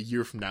Mariota a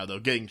year from now, though,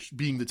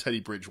 being the Teddy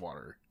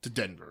Bridgewater to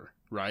Denver,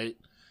 right?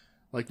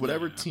 Like,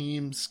 whatever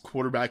team's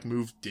quarterback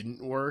move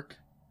didn't work,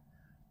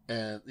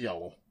 and,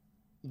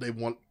 they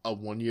want a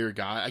 1-year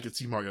guy, I could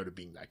see Mariota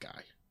being that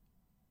guy.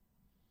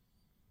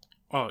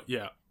 Oh,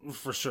 yeah,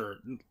 for sure.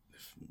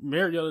 If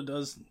Mariota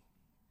does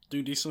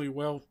do decently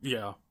well,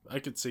 yeah, I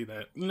could see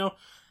that.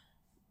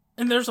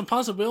 And there's a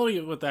possibility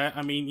with that.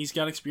 I mean, he's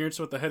got experience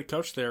with the head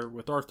coach there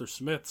with Arthur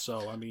Smith,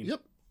 so, I mean,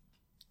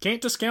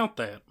 can't discount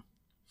that.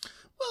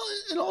 Well,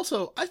 and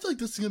also, I feel like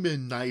this is going to be a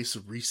nice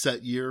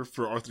reset year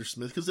for Arthur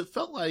Smith, because it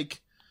felt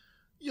like,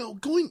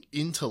 going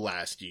into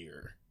last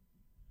year,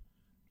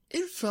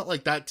 it felt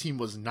like that team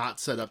was not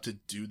set up to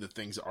do the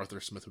things that Arthur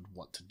Smith would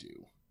want to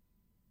do.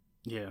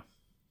 Yeah.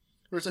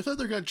 Whereas I feel like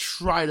they're going to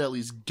try to at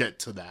least get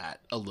to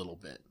that a little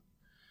bit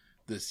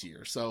this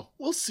year. So,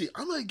 we'll see.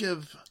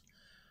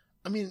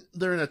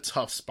 They're in a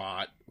tough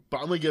spot, but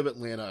I'm going to give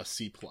Atlanta a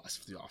C+ for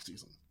the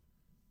offseason.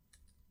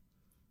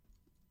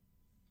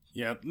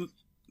 Yeah,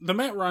 the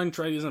Matt Ryan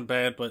trade isn't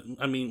bad, but,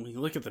 when you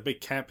look at the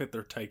big cap hit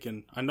they're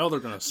taking, I know they're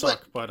going to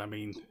suck, but.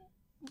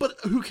 But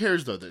who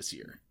cares, though, this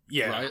year?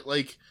 Yeah. Right?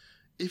 Like,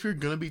 if you're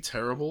going to be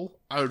terrible,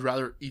 I would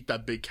rather eat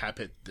that big cap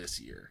hit this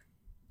year.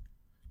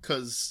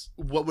 Because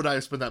what would I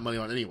have spent that money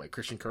on anyway?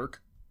 Christian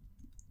Kirk?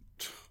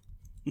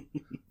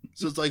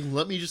 So it's like,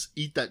 let me just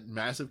eat that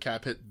massive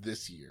cap hit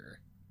this year.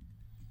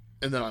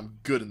 and then I'm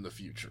good in the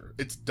future.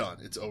 It's done.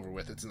 It's over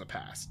with. It's in the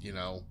past, you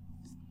know?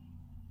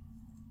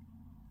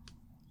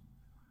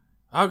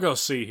 I'll go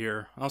C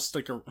here. I'll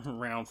stick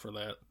around for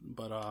that.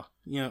 But,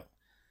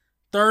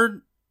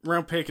 third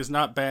round pick is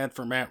not bad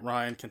for Matt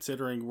Ryan,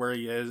 considering where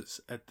he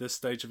is at this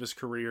stage of his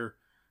career.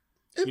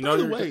 And by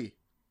the way,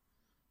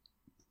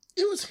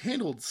 it was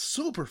handled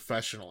so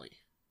professionally.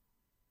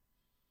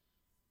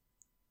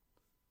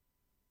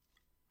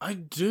 I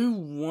do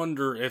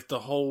wonder if the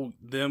whole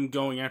them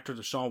going after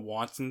the Deshaun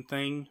Watson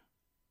thing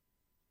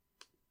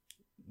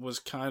was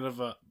kind of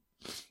a...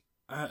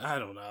 I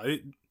don't know.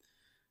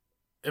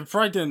 It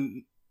probably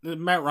didn't...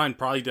 Matt Ryan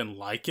probably didn't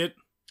like it.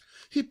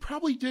 He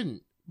probably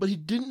didn't, but he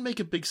didn't make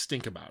a big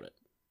stink about it.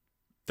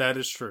 That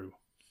is true.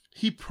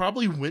 He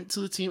probably went to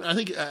the team. I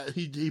think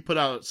he put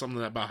out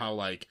something about how,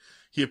 like,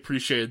 he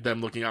appreciated them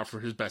looking out for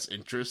his best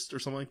interest or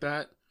something like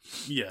that.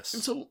 Yes.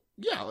 And so,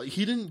 yeah, like,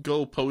 he didn't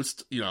go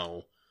post,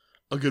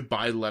 a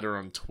goodbye letter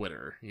on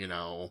Twitter,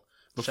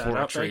 before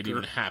a trade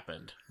even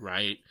happened,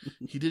 right?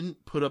 He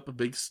didn't put up a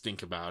big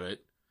stink about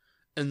it.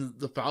 And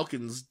the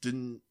Falcons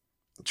didn't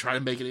try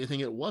to make it anything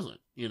it wasn't,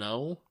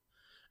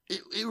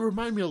 It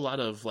reminded me a lot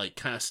of, like,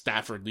 kind of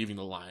Stafford leaving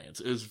the Lions.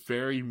 It was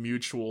very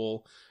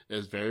mutual. It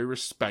was very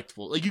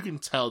respectful. Like, you can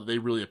tell they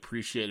really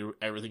appreciated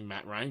everything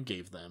Matt Ryan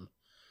gave them.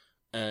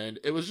 And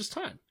it was just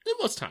time. It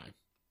was time.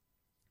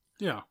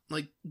 Yeah.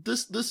 Like,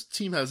 this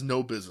team has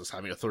no business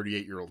having a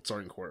 38-year-old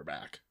starting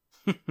quarterback.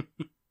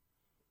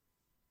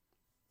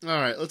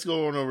 Alright, let's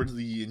go on over to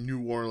the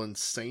New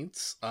Orleans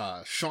Saints.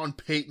 Sean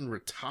Payton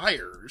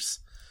retires.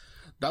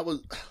 That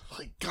was,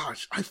 like,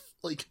 gosh,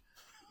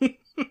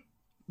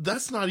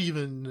 that's not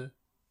even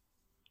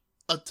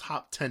a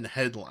top 10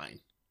 headline.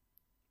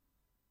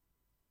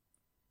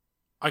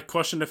 I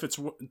question if it's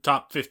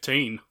top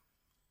 15.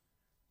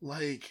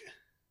 Like,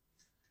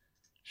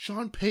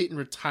 Sean Payton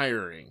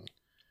retiring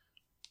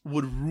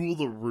would rule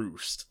the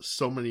roost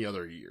so many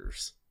other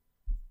years.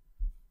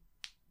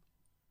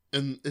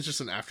 And it's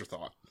just an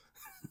afterthought.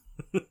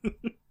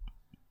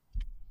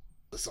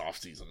 This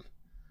offseason.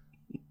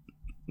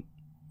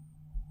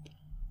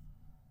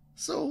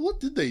 So, what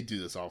did they do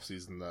this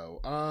offseason, though?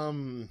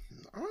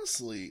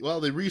 Honestly, well,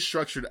 they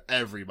restructured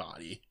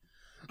everybody.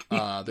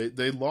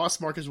 They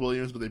lost Marcus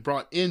Williams, but they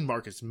brought in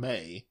Marcus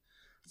May.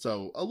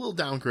 So, a little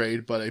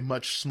downgrade, but a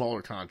much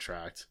smaller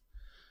contract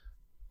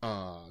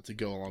to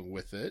go along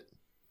with it.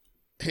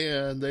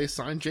 And they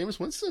signed Jameis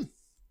Winston.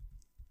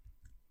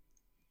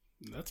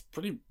 That's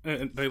pretty...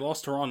 They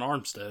lost Teron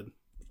Armstead.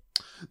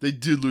 They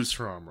did lose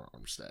Teron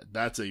Armstead.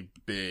 That's a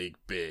big,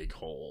 big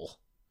hole.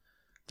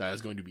 That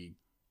is going to be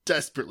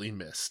desperately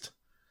missed.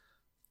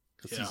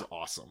 Because he's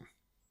awesome.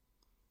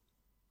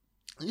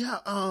 Yeah,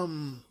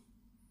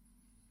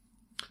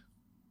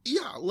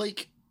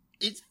 like,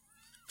 it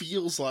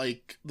feels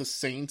like the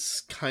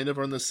Saints kind of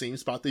are in the same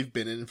spot they've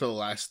been in for the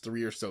last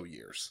 3 or so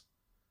years.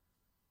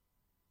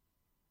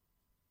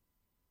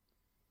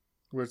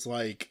 Where it's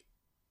like,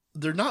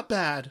 they're not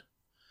bad.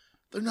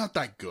 They're not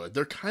that good.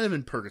 They're kind of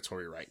in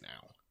purgatory right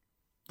now.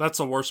 That's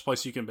the worst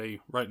place you can be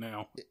right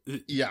now.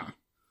 Yeah.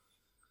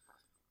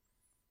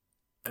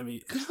 I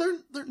mean, because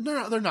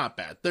they're not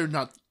bad. They're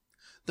not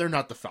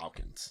the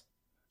Falcons.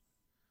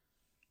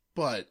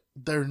 But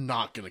they're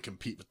not going to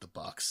compete with the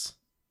Bucs.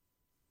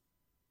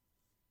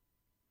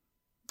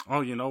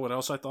 Oh, you know what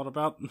else I thought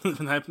about? That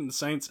happened to the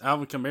Saints?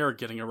 Alvin Kamara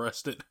getting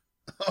arrested.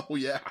 Oh,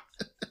 yeah.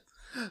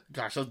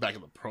 Gosh, that was back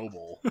in the Pro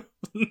Bowl.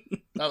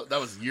 that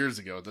was years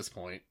ago at this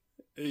point.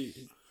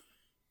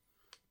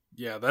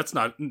 Yeah, that's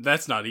not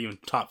even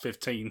top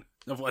 15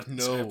 of what's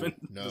happened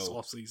this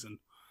offseason.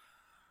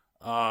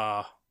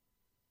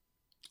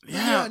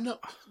 Yeah, no,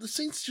 the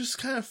Saints just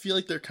kind of feel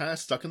like they're kind of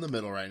stuck in the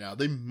middle right now.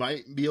 They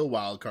might be a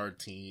wild card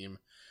team,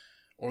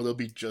 or they'll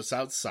be just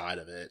outside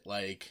of it.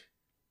 Like,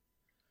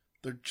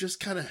 they're just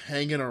kind of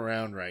hanging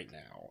around right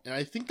now. And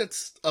I think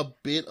that's a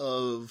bit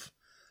of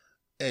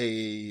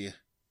a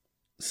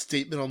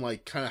statement on,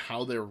 like, kind of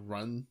how they're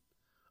run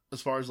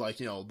as far as, like,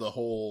 the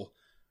whole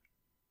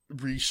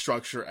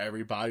restructure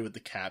everybody with the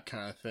cap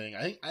kind of thing.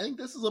 I think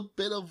this is a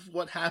bit of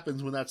what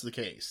happens when that's the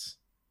case.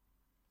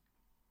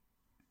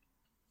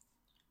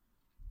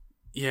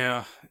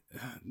 Yeah,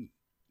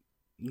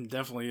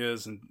 definitely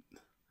is. And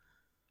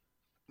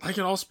like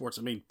in all sports,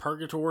 I mean,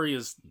 purgatory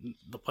is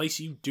the place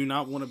you do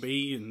not want to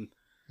be.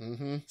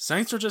 And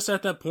Saints are just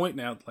at that point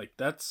now. Like,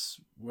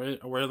 that's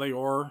where they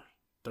are.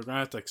 They're going to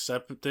have to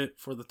accept it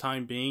for the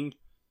time being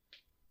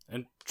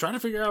and try to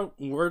figure out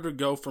where to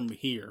go from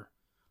here.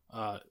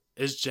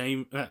 Is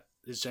James going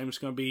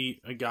to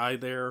be a guy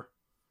there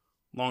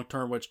long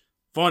term? Which,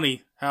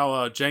 funny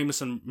how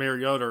Jameis and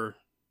Mariota are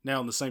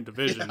now in the same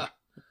division.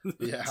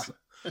 Yeah.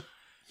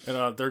 And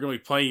they're going to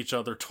be playing each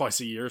other twice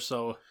a year,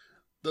 so...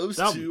 Those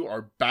two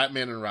are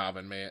Batman and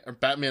Robin, man. Or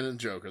Batman and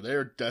Joker. They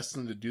are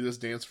destined to do this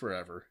dance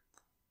forever.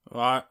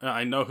 Well,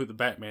 I know who the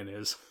Batman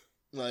is.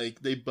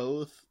 Like, they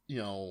both,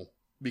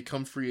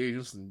 become free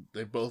agents, and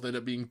they both end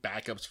up being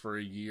backups for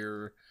a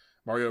year.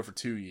 Mario for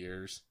 2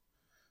 years.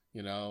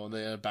 And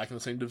they end up back in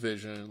the same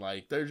division.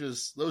 Like, they're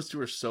just... Those two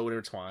are so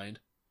intertwined.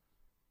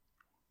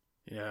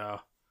 Yeah.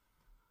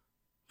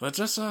 But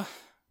just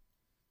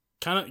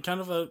kind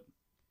of a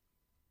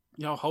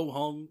ho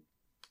hum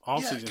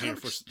off season here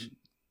for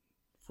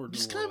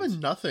just New kind of a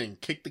nothing.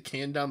 Kick the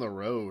can down the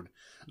road.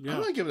 Yeah.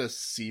 I'm gonna give it a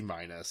C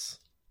minus.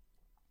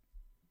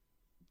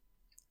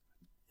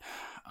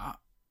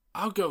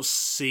 I'll go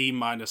C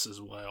minus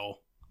as well.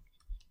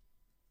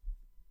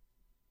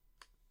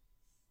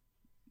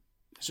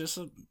 It's just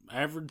an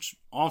average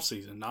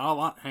offseason. Not a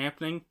lot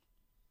happening.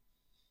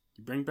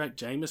 You bring back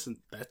Jameis, and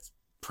that's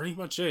pretty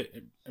much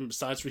it. And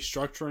besides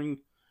restructuring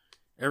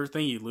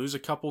everything, you lose a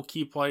couple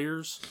key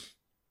players.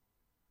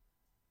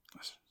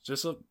 It's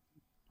just a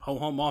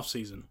ho-hum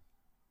offseason.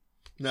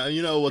 Now,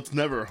 you know what's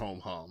never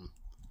home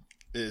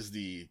is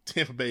the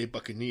Tampa Bay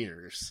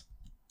Buccaneers.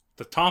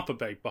 The Tampa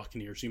Bay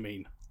Buccaneers, you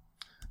mean?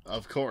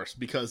 Of course,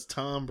 because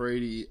Tom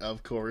Brady,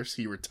 of course,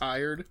 he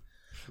retired,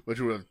 which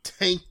would have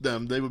tanked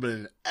them. They would have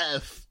been an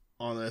F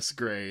on this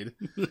grade.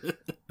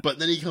 But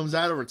then he comes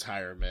out of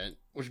retirement,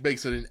 which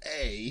makes it an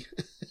A.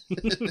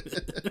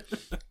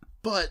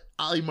 But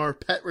Ali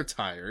Marpet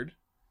retired.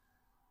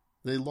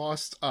 They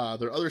lost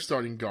their other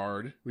starting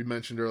guard, we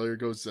mentioned earlier,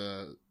 goes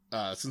to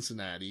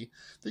Cincinnati.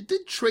 They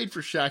did trade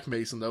for Shaq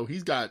Mason, though.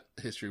 He's got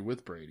history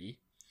with Brady.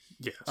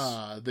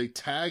 Yes. They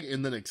tag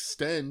and then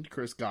extend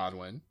Chris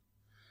Godwin.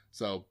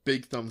 So,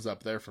 big thumbs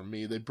up there from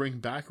me. They bring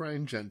back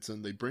Ryan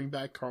Jensen. They bring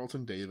back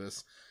Carlton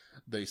Davis.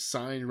 They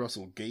sign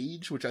Russell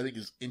Gage, which I think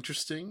is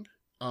interesting,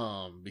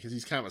 because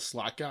he's kind of a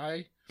slot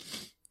guy.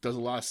 Does a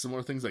lot of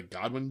similar things that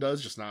Godwin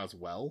does, just not as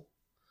well.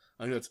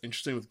 I think that's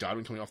interesting with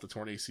Godwin coming off the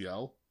torn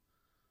ACL.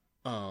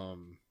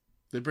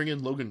 They bring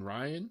in Logan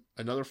Ryan,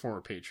 another former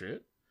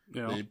Patriot.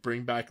 Yeah. They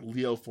bring back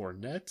Leo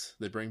Fournette.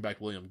 They bring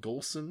back William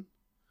Golson.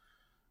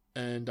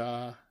 And,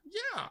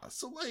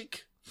 so,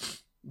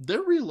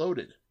 they're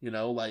reloaded,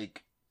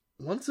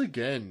 once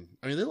again.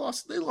 I mean, they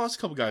lost a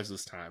couple guys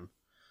this time,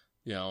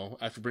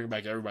 after bringing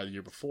back everybody the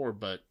year before,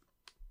 but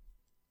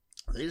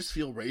they just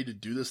feel ready to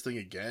do this thing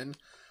again.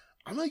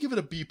 I'm going to give it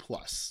a B+.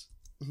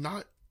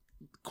 Not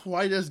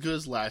quite as good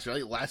as last year. I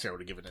think last year I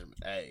would have given it an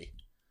A.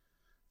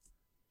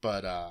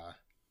 But,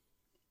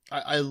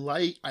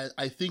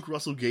 I think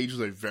Russell Gage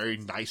was a very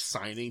nice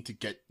signing to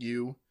get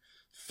you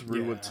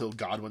through until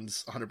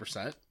Godwin's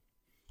 100%.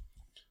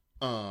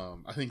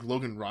 I think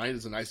Logan Ryan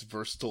is a nice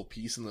versatile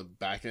piece in the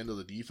back end of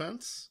the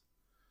defense.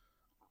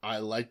 I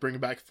like bringing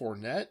back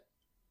Fournette.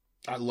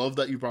 I love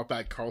that you brought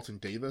back Carlton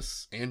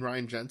Davis and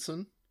Ryan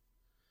Jensen.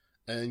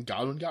 And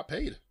Godwin got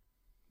paid.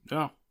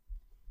 Yeah.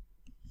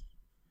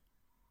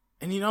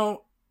 And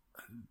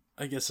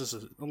I guess this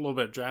is a little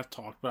bit of draft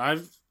talk, but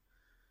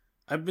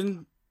I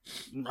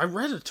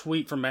read a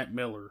tweet from Matt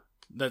Miller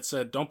that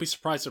said, "Don't be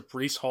surprised if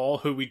Breece Hall,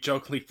 who we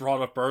jokingly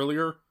brought up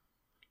earlier,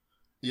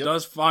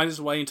 does find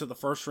his way into the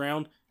first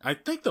round." I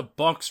think the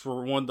Bucs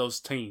were one of those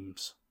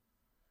teams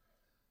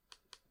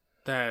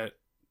that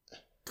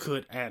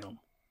could add him,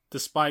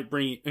 despite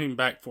bringing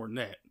back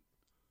Fournette.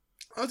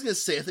 I was going to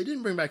say, if they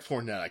didn't bring back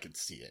Fournette, I could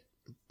see it.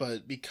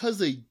 But because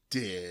they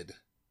did,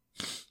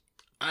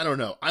 I don't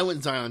know. I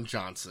went Zion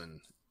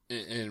Johnson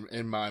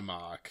in my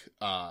mock.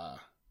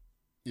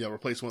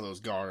 Replace one of those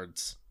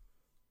guards.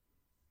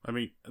 I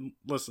mean,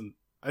 listen,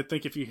 I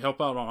think if you help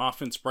out on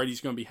offense,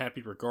 Brady's going to be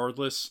happy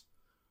regardless.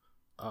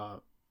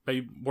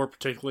 Maybe more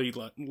particularly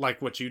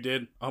like what you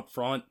did up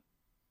front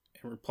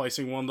and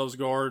replacing one of those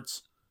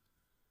guards.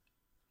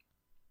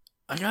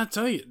 I gotta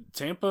tell you,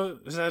 Tampa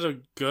has had a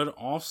good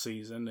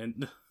offseason,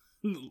 and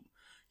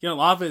a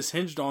lot of it's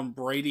hinged on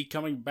Brady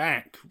coming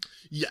back.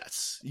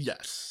 Yes.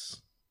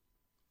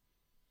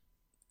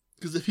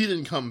 Because if he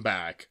didn't come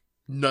back,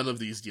 none of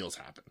these deals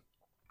happen.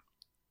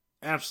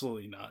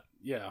 Absolutely not.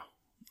 Yeah.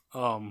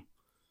 I'll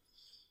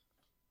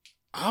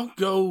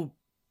go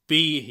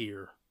B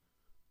here.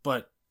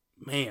 But,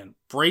 man,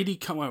 Brady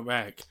coming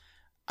back.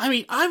 I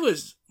mean, I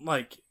was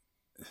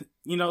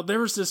there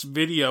was this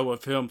video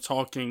of him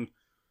talking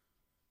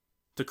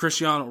to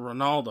Cristiano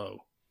Ronaldo.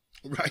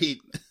 Right.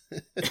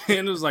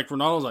 And it was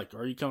Ronaldo's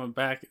are you coming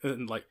back?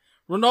 And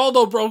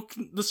Ronaldo broke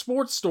the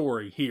sports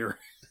story here.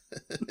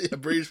 Yeah,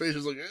 Brady's face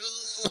was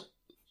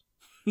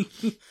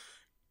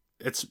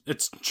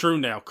It's true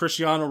now.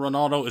 Cristiano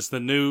Ronaldo is the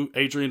new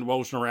Adrian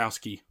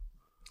Wojnarowski.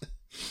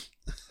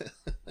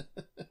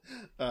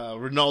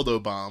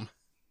 Ronaldo bomb.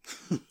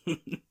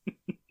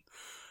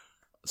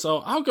 So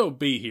I'll go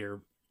B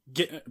here.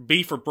 Get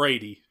B for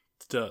Brady.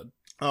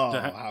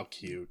 How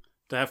cute.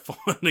 To have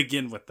fun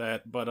again with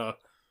that. But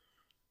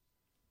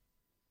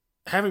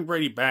having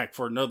Brady back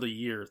for another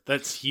year,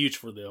 that's huge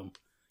for them.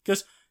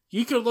 Because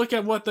you could look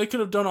at what they could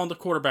have done on the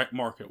quarterback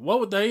market. What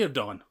would they have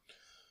done?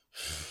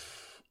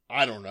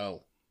 I don't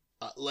know.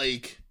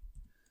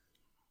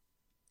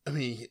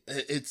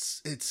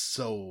 It's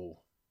so...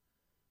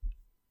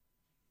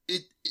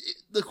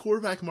 The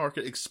quarterback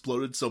market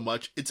exploded so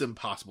much, it's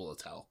impossible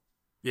to tell.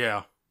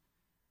 Yeah.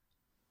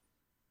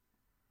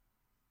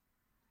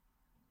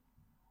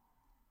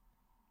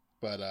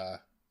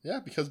 But,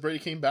 because Brady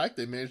came back,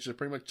 they managed to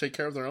pretty much take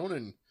care of their own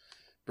and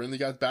bring the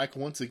guys back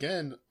once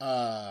again.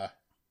 But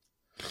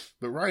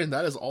Ryan,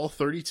 that is all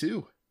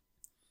 32.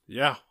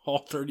 Yeah,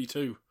 all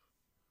 32.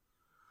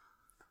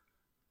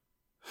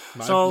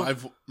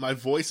 My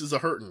voice is a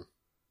hurting.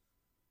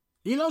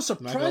 You know, I'm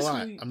not gonna lie.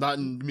 surprisingly, I'm not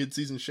in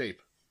mid-season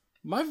shape.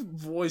 my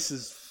voice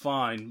is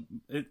fine.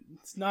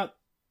 It's not,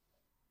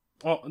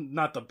 well,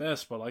 not the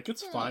best, but like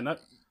it's fine.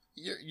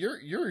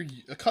 You're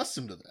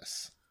accustomed to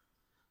this.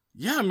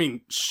 Yeah, I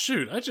mean,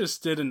 shoot, I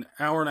just did an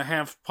hour and a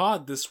half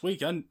pod this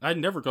week. I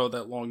never go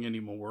that long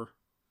anymore.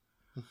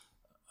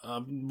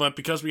 But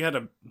because we had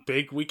a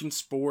big week in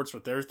sports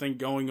with everything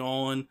going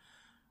on,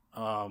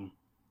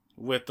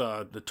 with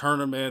the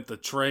tournament, the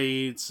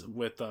trades,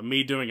 with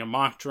me doing a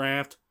mock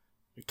draft,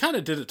 I kind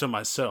of did it to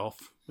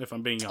myself, if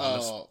I'm being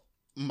honest.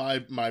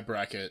 My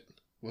bracket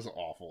was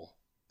awful.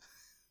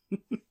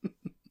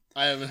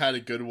 I haven't had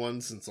a good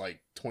one since like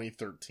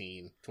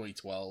 2013,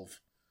 2012.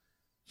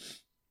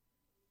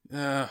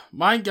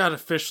 Mine got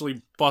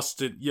officially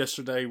busted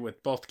yesterday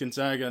with both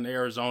Gonzaga and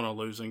Arizona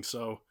losing,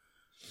 so...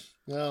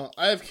 Well,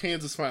 I have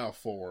Kansas Final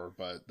Four,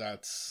 but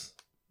that's...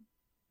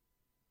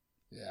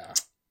 Yeah.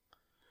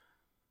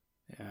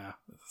 Yeah,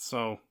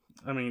 so,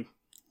 I mean,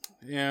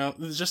 yeah,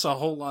 there's just a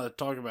whole lot to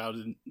talk about,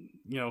 and,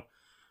 you know,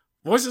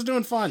 Voice is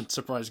doing fine,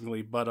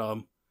 surprisingly, but,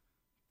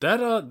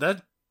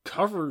 that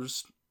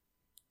covers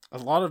a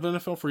lot of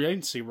NFL free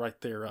agency right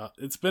there.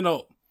 It's been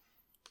a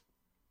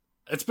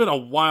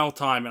wild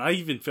time, and I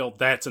even feel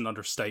that's an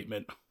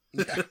understatement.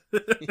 Yeah.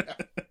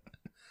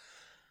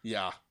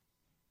 Yeah.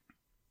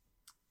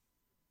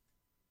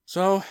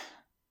 So,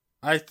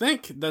 I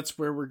think that's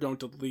where we're going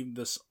to leave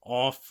this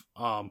off.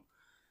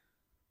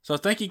 So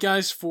thank you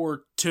guys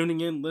for tuning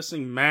in,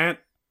 listening. Matt,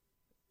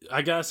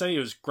 I gotta say, it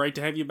was great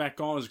to have you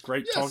back on. It was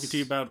great talking to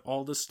you about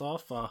all this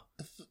stuff.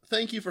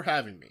 Thank you for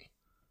having me.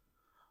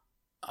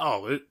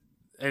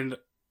 And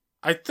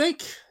I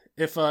think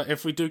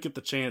if we do get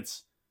the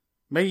chance,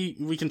 maybe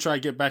we can try to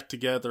get back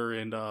together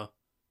and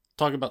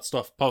talk about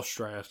stuff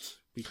post-draft.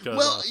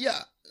 Because,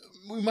 yeah,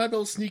 we might be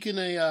able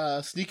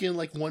to sneak in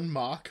like one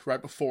mock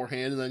right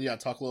beforehand, and then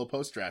talk a little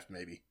post-draft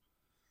maybe.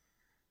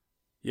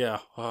 Yeah,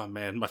 oh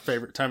man, my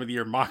favorite time of the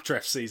year, mock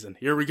draft season.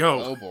 Here we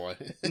go. Oh boy.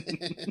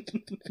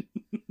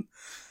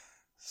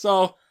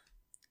 So,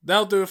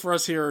 that'll do it for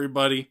us here,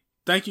 everybody.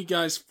 Thank you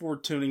guys for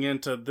tuning in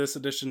to this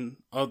edition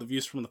of the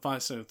Views from the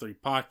 573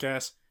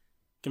 podcast.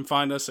 You can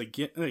find us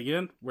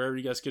again wherever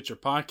you guys get your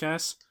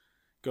podcasts.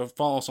 Go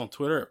follow us on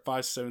Twitter at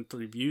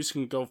 573views.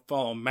 You can go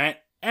follow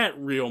Matt at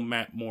Real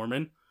Matt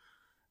Mormann.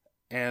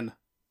 And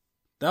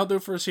that'll do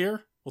it for us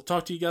here. We'll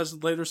talk to you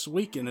guys later this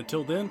week. And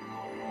until then,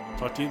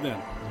 talk to you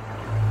then.